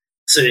for.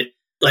 So,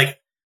 like,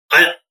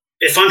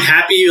 if I'm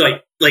happy,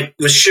 like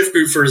with Shift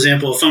Group, for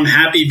example, if I'm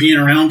happy being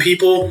around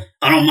people,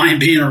 I don't mind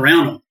being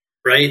around them,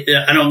 right?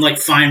 I don't like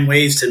find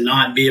ways to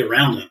not be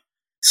around them.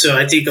 So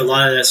I think a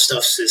lot of that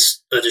stuff's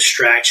just a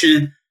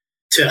distraction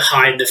to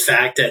hide the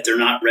fact that they're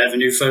not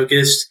revenue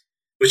focused,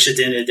 which at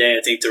the end of the day,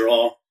 I think they're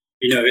all,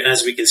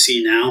 as we can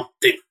see now,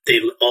 they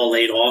all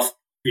laid off,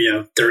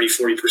 30,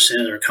 40%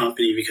 of their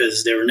company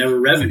because they were never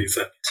revenue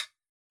focused.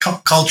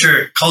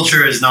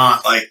 Culture is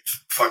not like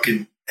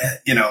fucking,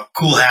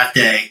 cool hat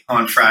day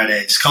on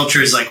Fridays.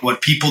 Culture is like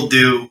what people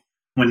do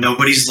when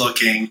nobody's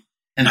looking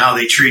and how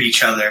they treat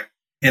each other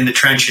in the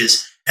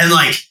trenches. And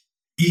like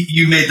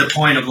you made the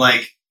point of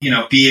like,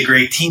 be a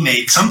great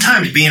teammate.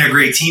 Sometimes being a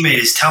great teammate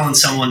is telling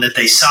someone that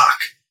they suck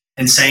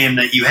and saying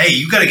that you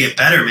got to get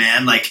better,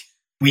 man. Like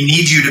we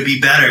need you to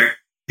be better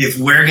if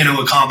we're going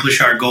to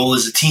accomplish our goal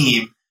as a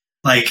team.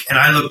 Like, and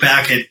I look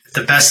back at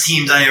the best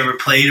teams I ever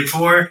played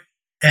for,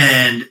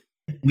 and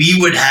we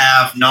would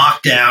have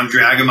knockdown,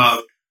 drag them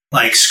out,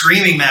 like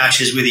screaming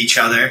matches with each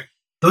other.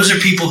 Those are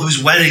people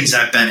whose weddings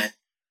I've been in,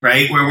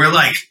 right? Where we're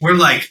like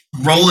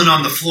rolling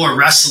on the floor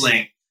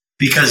wrestling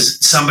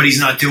because somebody's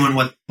not doing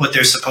what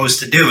they're supposed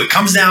to do. It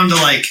comes down to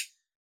like,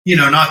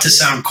 not to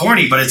sound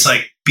corny, but it's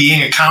like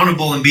being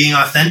accountable and being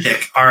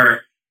authentic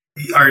are,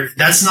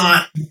 that's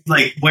not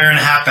like wearing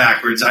a hat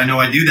backwards. I know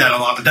I do that a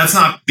lot, but that's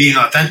not being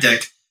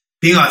authentic.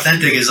 Being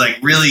authentic is like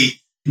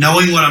really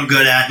knowing what I'm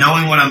good at,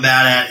 knowing what I'm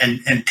bad at,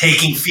 and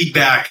taking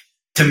feedback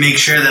to make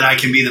sure that I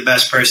can be the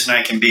best person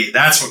I can be.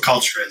 That's what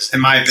culture is, in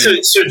my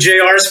opinion. So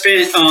JR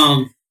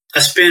I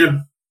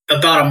spent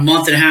about a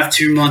month and a half,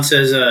 2 months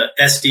as a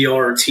SDR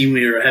or team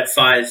leader. I had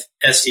 5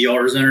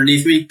 SDRs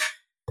underneath me.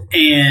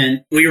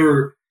 And we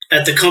were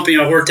at the company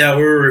I worked at,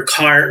 we were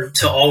required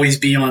to always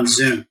be on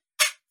Zoom.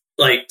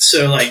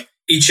 So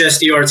each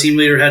SDR team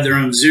leader had their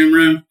own Zoom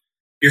room.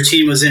 Your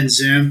team was in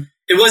Zoom.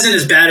 It wasn't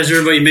as bad as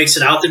everybody makes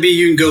it out to be.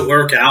 You can go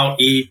work out,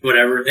 eat,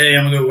 whatever. Hey,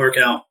 I'm going to go work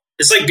out.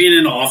 It's like being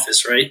in the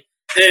office, right?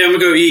 Hey, I'm going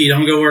to go eat. I'm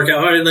going to go work out.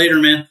 All right,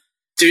 later, man.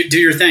 Do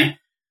your thing.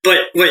 But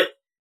what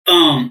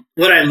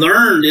I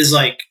learned is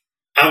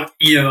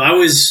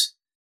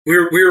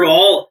we were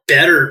all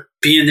better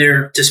being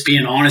there, just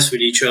being honest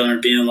with each other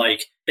and being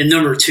like, and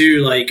number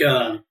 2,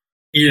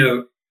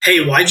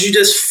 hey, why'd you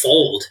just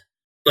fold?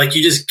 Like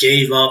you just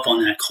gave up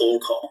on that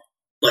cold call.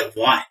 Like,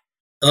 why?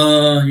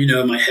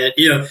 My head,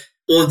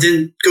 well,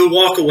 then go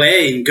walk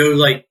away and go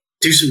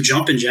do some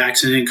jumping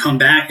jacks and then come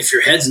back if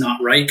your head's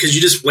not right. Cause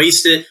you just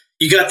wasted,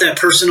 you got that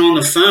person on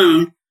the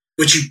phone,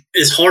 which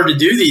is hard to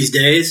do these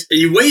days, and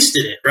you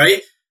wasted it.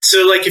 Right.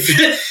 So and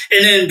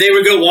then they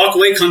would go walk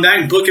away, come back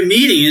and book a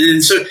meeting. And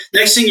then so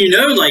next thing you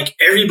know,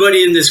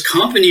 everybody in this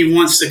company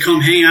wants to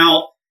come hang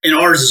out in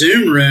our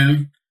Zoom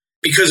room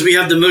because we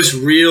have the most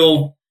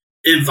real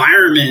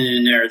environment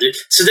in there.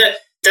 So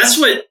that's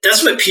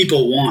what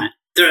people want.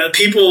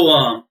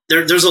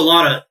 There's a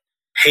lot of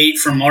hate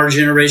from our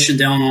generation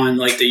down on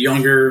the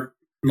younger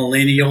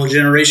millennial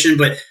generation,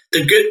 but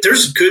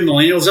there's good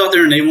millennials out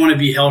there and they want to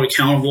be held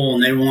accountable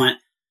and they want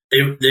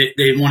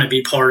to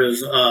be part of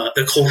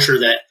the culture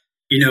that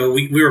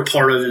we were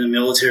part of in the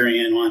military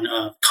and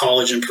on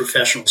college and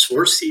professional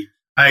sports team.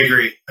 I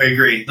agree.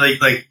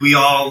 Like we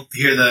all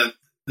hear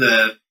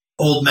the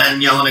old men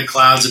yelling at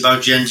clouds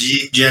about Gen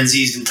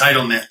Z's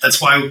entitlement.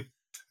 That's why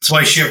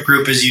Shift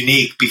Group is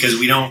unique, because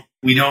we don't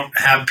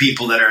have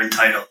people that are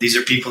entitled. These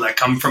are people that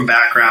come from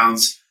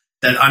backgrounds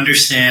that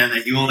understand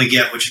that you only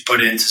get what you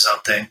put into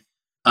something.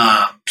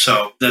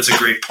 So that's a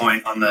great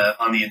point on the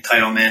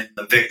entitlement,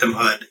 the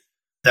victimhood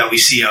that we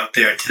see out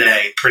there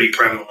today pretty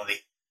prevalently.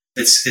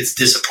 It's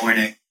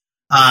disappointing.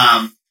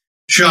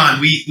 Sean,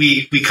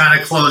 we kind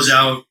of close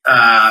out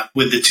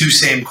with the 2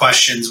 same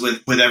questions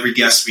with every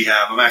guest we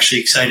have. I'm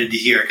actually excited to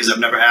hear because I've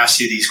never asked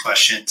you these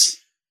questions.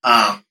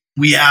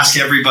 We ask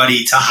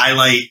everybody to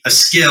highlight a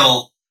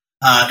skill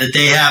that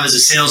they have as a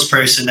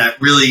salesperson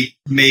that really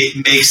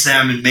makes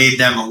them and made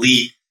them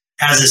elite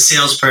as a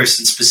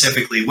salesperson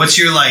specifically. What's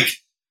your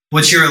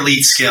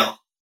elite skill?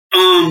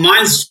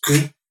 Mine's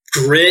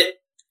grit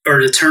or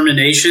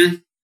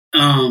determination.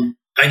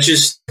 I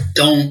just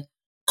don't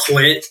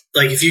quit.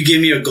 If you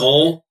give me a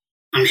goal,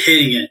 I'm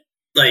hitting it.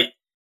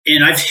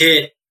 And I've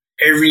hit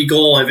every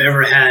goal I've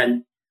ever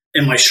had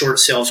in my short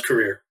sales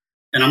career.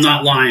 And I'm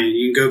not lying.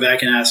 You can go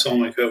back and ask all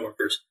my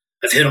coworkers.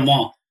 I've hit them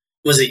all.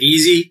 Was it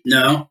easy?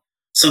 No.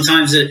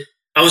 Sometimes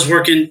I was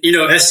working,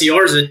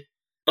 SDRs,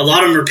 a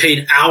lot of them are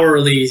paid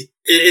hourly.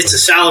 It's a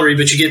salary,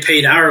 but you get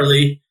paid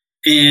hourly.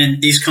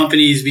 And these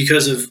companies,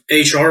 because of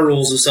HR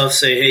rules and stuff,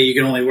 say, hey, you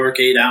can only work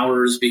 8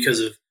 hours because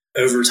of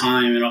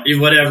overtime and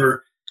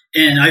whatever.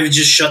 And I would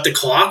just shut the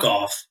clock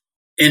off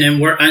and then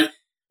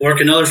work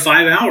another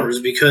 5 hours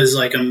because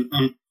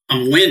I'm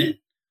winning.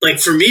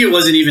 For me, it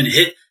wasn't even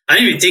hit. I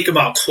didn't even think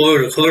about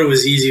quota. Quota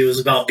was easy. It was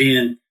about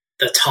being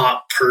the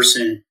top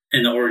person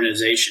in the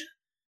organization.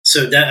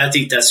 So I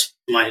think that's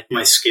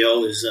my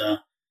skill is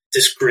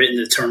this grit and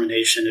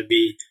determination to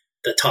be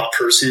the top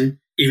person,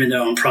 even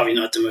though I'm probably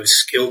not the most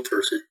skilled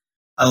person.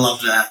 I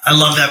love that. I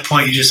love that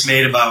point you just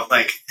made about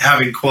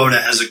having quota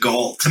as a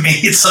goal. To me,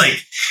 it's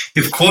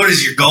if quota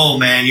is your goal,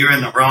 man, you're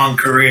in the wrong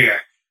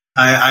career.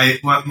 My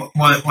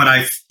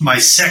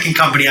second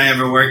company I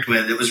ever worked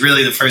with, it was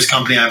really the first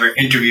company I ever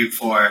interviewed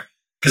for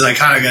because I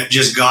kind of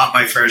just got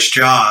my first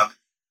job.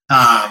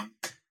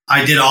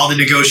 I did all the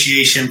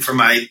negotiation for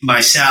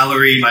my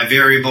salary, my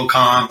variable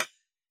comp,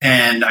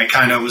 and I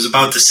kind of was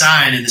about to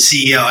sign. And the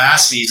CEO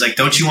asked me, he's like,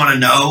 "Don't you want to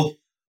know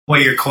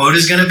what your quota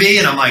is going to be?"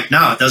 And I'm like,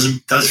 "No, it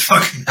doesn't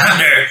fucking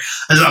matter.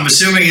 I'm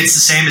assuming it's the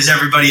same as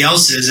everybody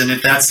else's. And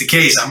if that's the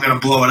case, I'm going to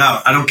blow it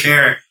out. I don't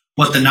care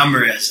what the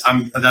number is.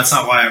 That's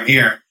not why I'm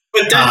here."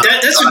 But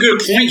that's a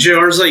good point,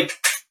 JR. Is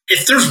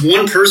if there's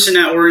one person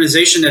in that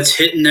organization that's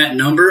hitting that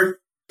number,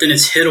 then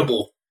it's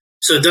hittable.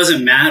 So it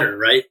doesn't matter,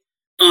 right?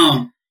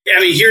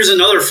 Here's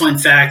another fun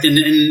fact,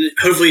 and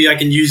hopefully I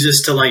can use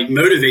this to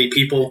motivate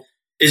people.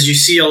 Is you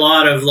see a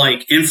lot of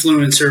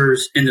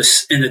influencers in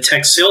the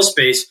tech sales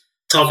space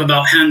talk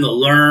about having to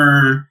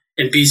learn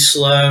and be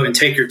slow and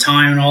take your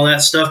time and all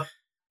that stuff.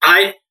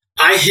 I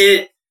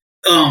hit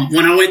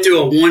when I went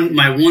through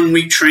my 1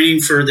 week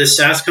training for this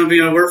SaaS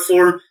company I work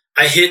for.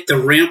 I hit the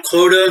ramp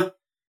quota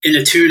in the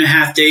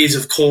 2.5 days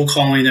of cold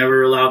calling that we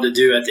were allowed to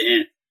do at the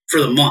end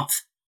for the month.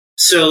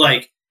 So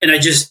and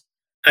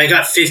I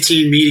got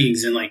 15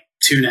 meetings in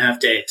 2.5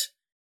 days.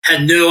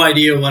 Had no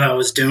idea what I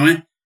was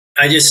doing.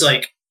 I just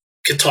like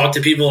could talk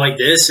to people like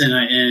this, and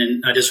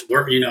I just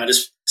work. I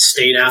just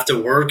stayed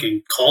after work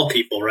and called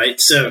people, right?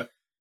 So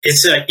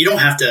it's you don't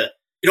have to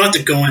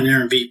go in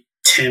there and be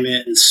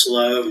timid and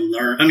slow and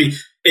learn. I mean,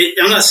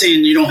 I'm not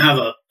saying you don't have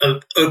a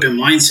open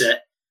mindset.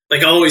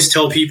 Like I always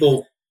tell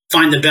people,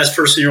 find the best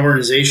person in your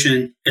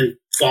organization and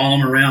follow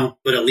them around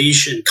with a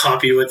leash and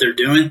copy what they're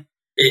doing.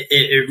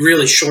 It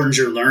really shortens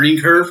your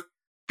learning curve,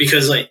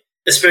 because like,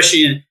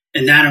 especially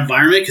in that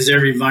environment, because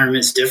every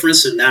environment's different.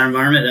 So in that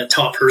environment, that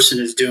top person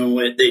is doing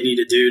what they need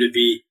to do to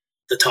be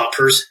the top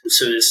person.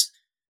 So just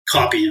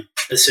copy them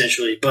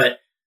essentially. But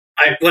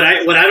what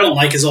I don't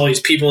like is all these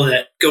people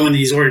that go in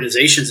these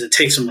organizations. It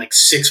takes them like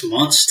 6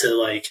 months to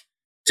like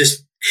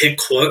just hit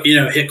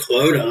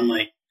quota. I'm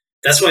like,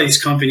 that's why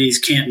these companies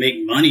can't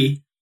make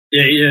money.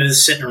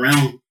 Just sitting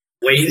around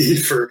waiting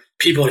for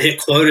people to hit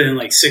quota in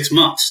like 6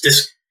 months.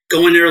 Just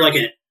go in there like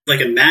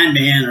a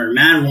madman or a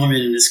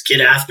madwoman and just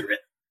get after it.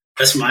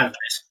 That's my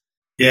advice.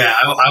 Yeah,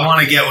 I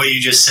want to get what you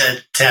just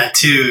said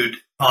tattooed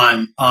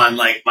on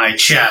like my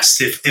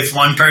chest. If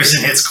one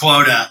person hits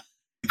quota,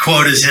 the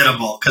quota's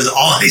hittable, because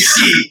all I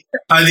see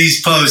are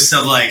these posts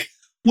of like,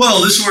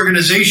 well, this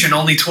organization,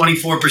 only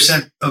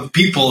 24% of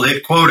people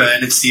hit quota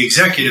and it's the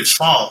executive's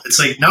fault. It's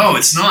like, no,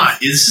 it's not.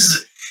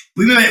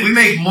 We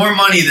make more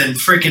money than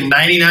freaking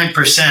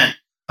 99%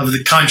 of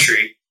the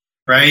country,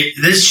 right?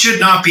 This should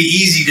not be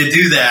easy to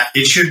do that.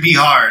 It should be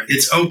hard.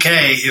 It's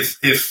okay if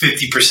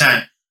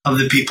 50% of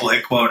the people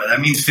hit quota. That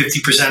means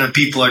 50% of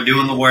people are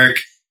doing the work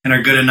and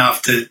are good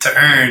enough to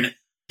earn,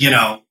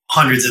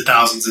 hundreds of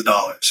thousands of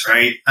dollars,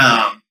 right?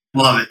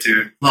 Love it,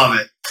 dude. Love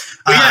it.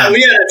 We had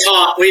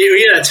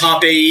a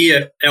top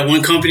AE at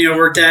one company I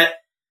worked at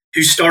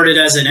who started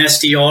as an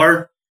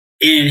SDR,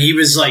 and he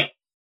was like,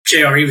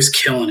 JR, he was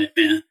killing it,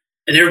 man.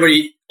 And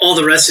all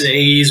the rest of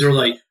the AEs were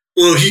like,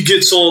 well, he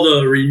gets all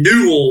the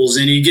renewals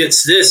and he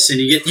gets this and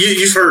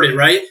you've heard it,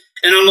 right?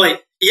 And I'm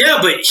like, yeah,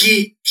 but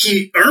he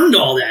earned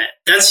all that.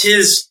 That's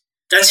his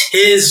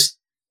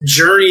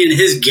journey and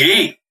his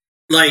game.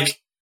 Like,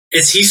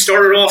 he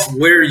started off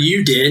where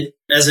you did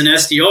as an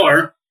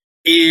SDR,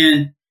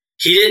 and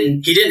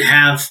he didn't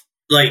have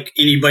like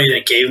anybody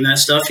that gave him that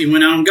stuff. He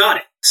went out and got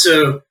it.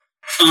 So,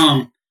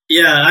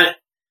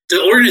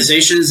 the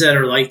organizations that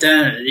are like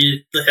that,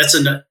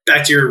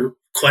 back to your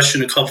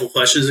question a couple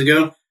questions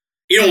ago.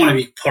 You don't want to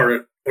be part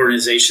of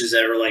organizations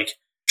that are like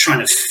trying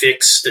to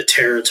fix the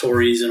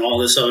territories and all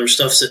this other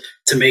stuff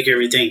to make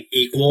everything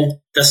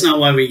equal. That's not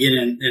why we get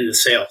into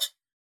sales.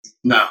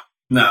 No,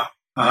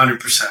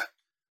 100%.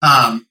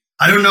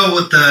 I don't know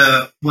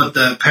what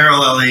the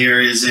parallel here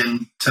is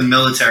to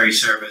military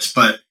service,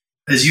 but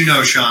as you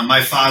know, Sean,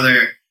 my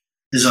father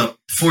is a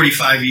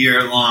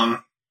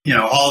 45-year-long,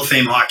 Hall of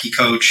Fame hockey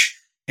coach,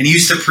 and he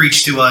used to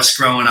preach to us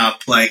growing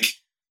up, like,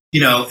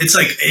 it's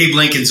like Abe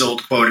Lincoln's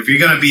old quote: if you're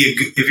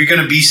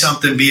gonna be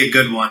something, be a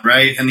good one,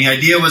 right? And the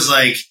idea was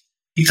like,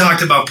 he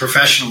talked about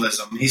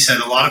professionalism. He said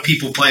a lot of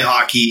people play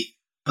hockey,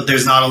 but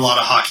there's not a lot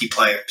of hockey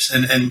players,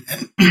 and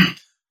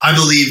I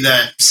believe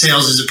that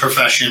sales is a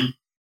profession,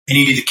 and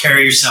you need to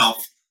carry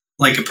yourself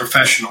like a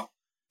professional.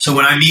 So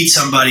when I meet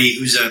somebody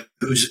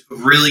who's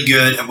really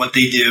good at what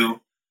they do,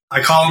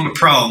 I call them a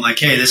pro. I'm like,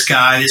 hey, this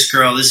guy, this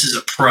girl, this is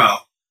a pro.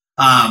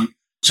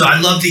 So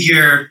I'd love to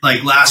hear,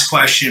 like, last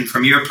question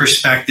from your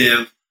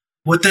perspective.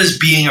 What does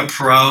being a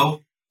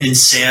pro in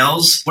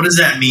sales, what does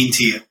that mean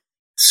to you?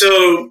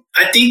 So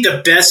I think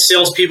the best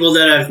salespeople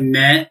that I've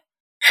met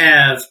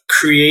have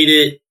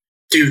created,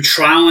 through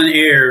trial and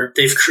error,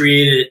 they've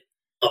created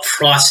a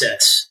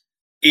process.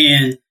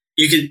 And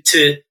you can,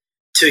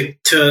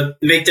 to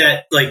make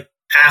that like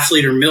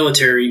athlete or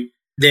military,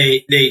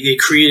 they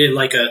created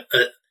like a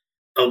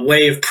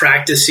way of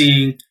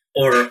practicing,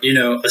 or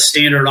a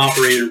standard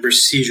operating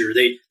procedure.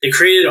 They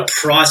created a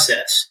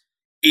process,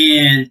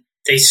 and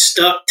they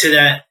stuck to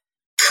that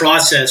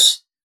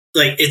process.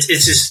 Like it's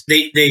just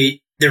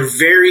they're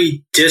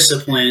very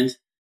disciplined.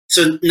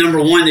 So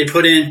number one, they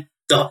put in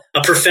a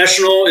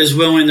professional is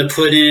willing to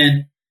put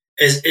in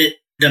the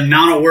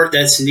amount of work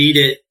that's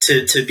needed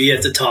to be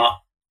at the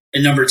top.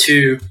 And number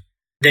two,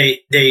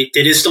 they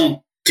just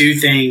don't do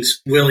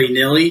things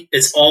willy-nilly.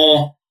 It's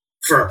all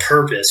for a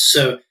purpose.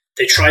 So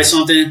they try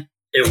something,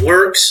 it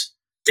works,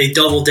 they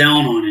double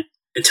down on it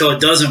until it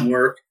doesn't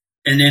work,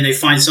 and then they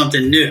find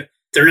something new.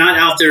 They're not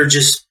out there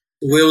just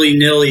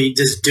willy-nilly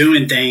just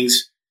doing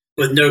things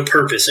with no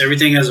purpose.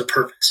 Everything has a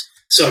purpose.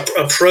 So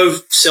a pro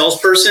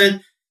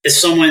salesperson is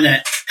someone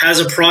that has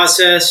a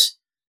process.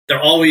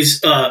 They're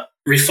always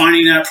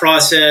refining that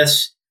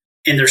process,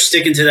 and they're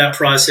sticking to that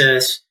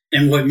process.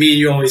 And what me and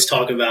you always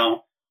talk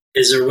about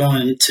is they're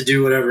willing to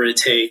do whatever it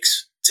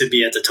takes to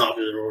be at the top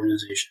of their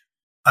organization.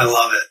 I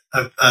love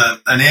it.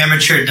 An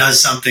amateur does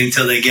something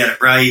till they get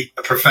it right.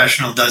 A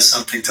professional does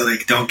something till they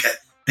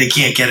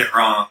can't get it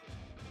wrong.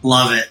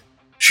 Love it.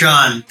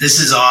 Sean, this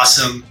is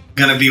awesome.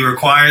 Going to be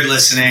required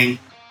listening.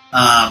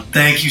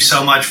 Thank you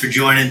so much for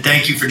joining.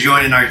 Thank you for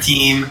joining our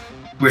team.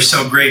 We're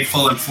so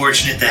grateful and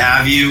fortunate to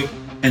have you.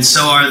 And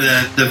so are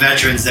the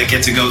veterans that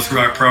get to go through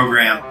our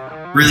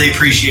program. Really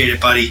appreciate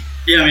it, buddy.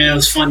 Yeah, man, it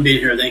was fun being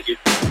here. Thank you.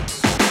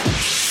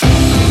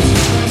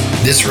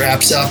 This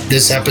wraps up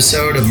this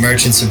episode of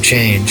Merchants of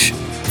Change.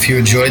 If you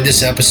enjoyed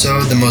this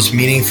episode, the most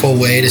meaningful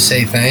way to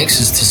say thanks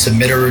is to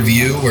submit a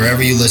review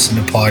wherever you listen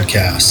to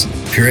podcasts.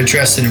 If you're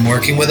interested in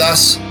working with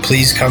us,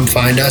 please come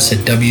find us at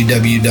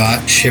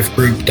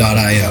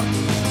www.shiftgroup.io.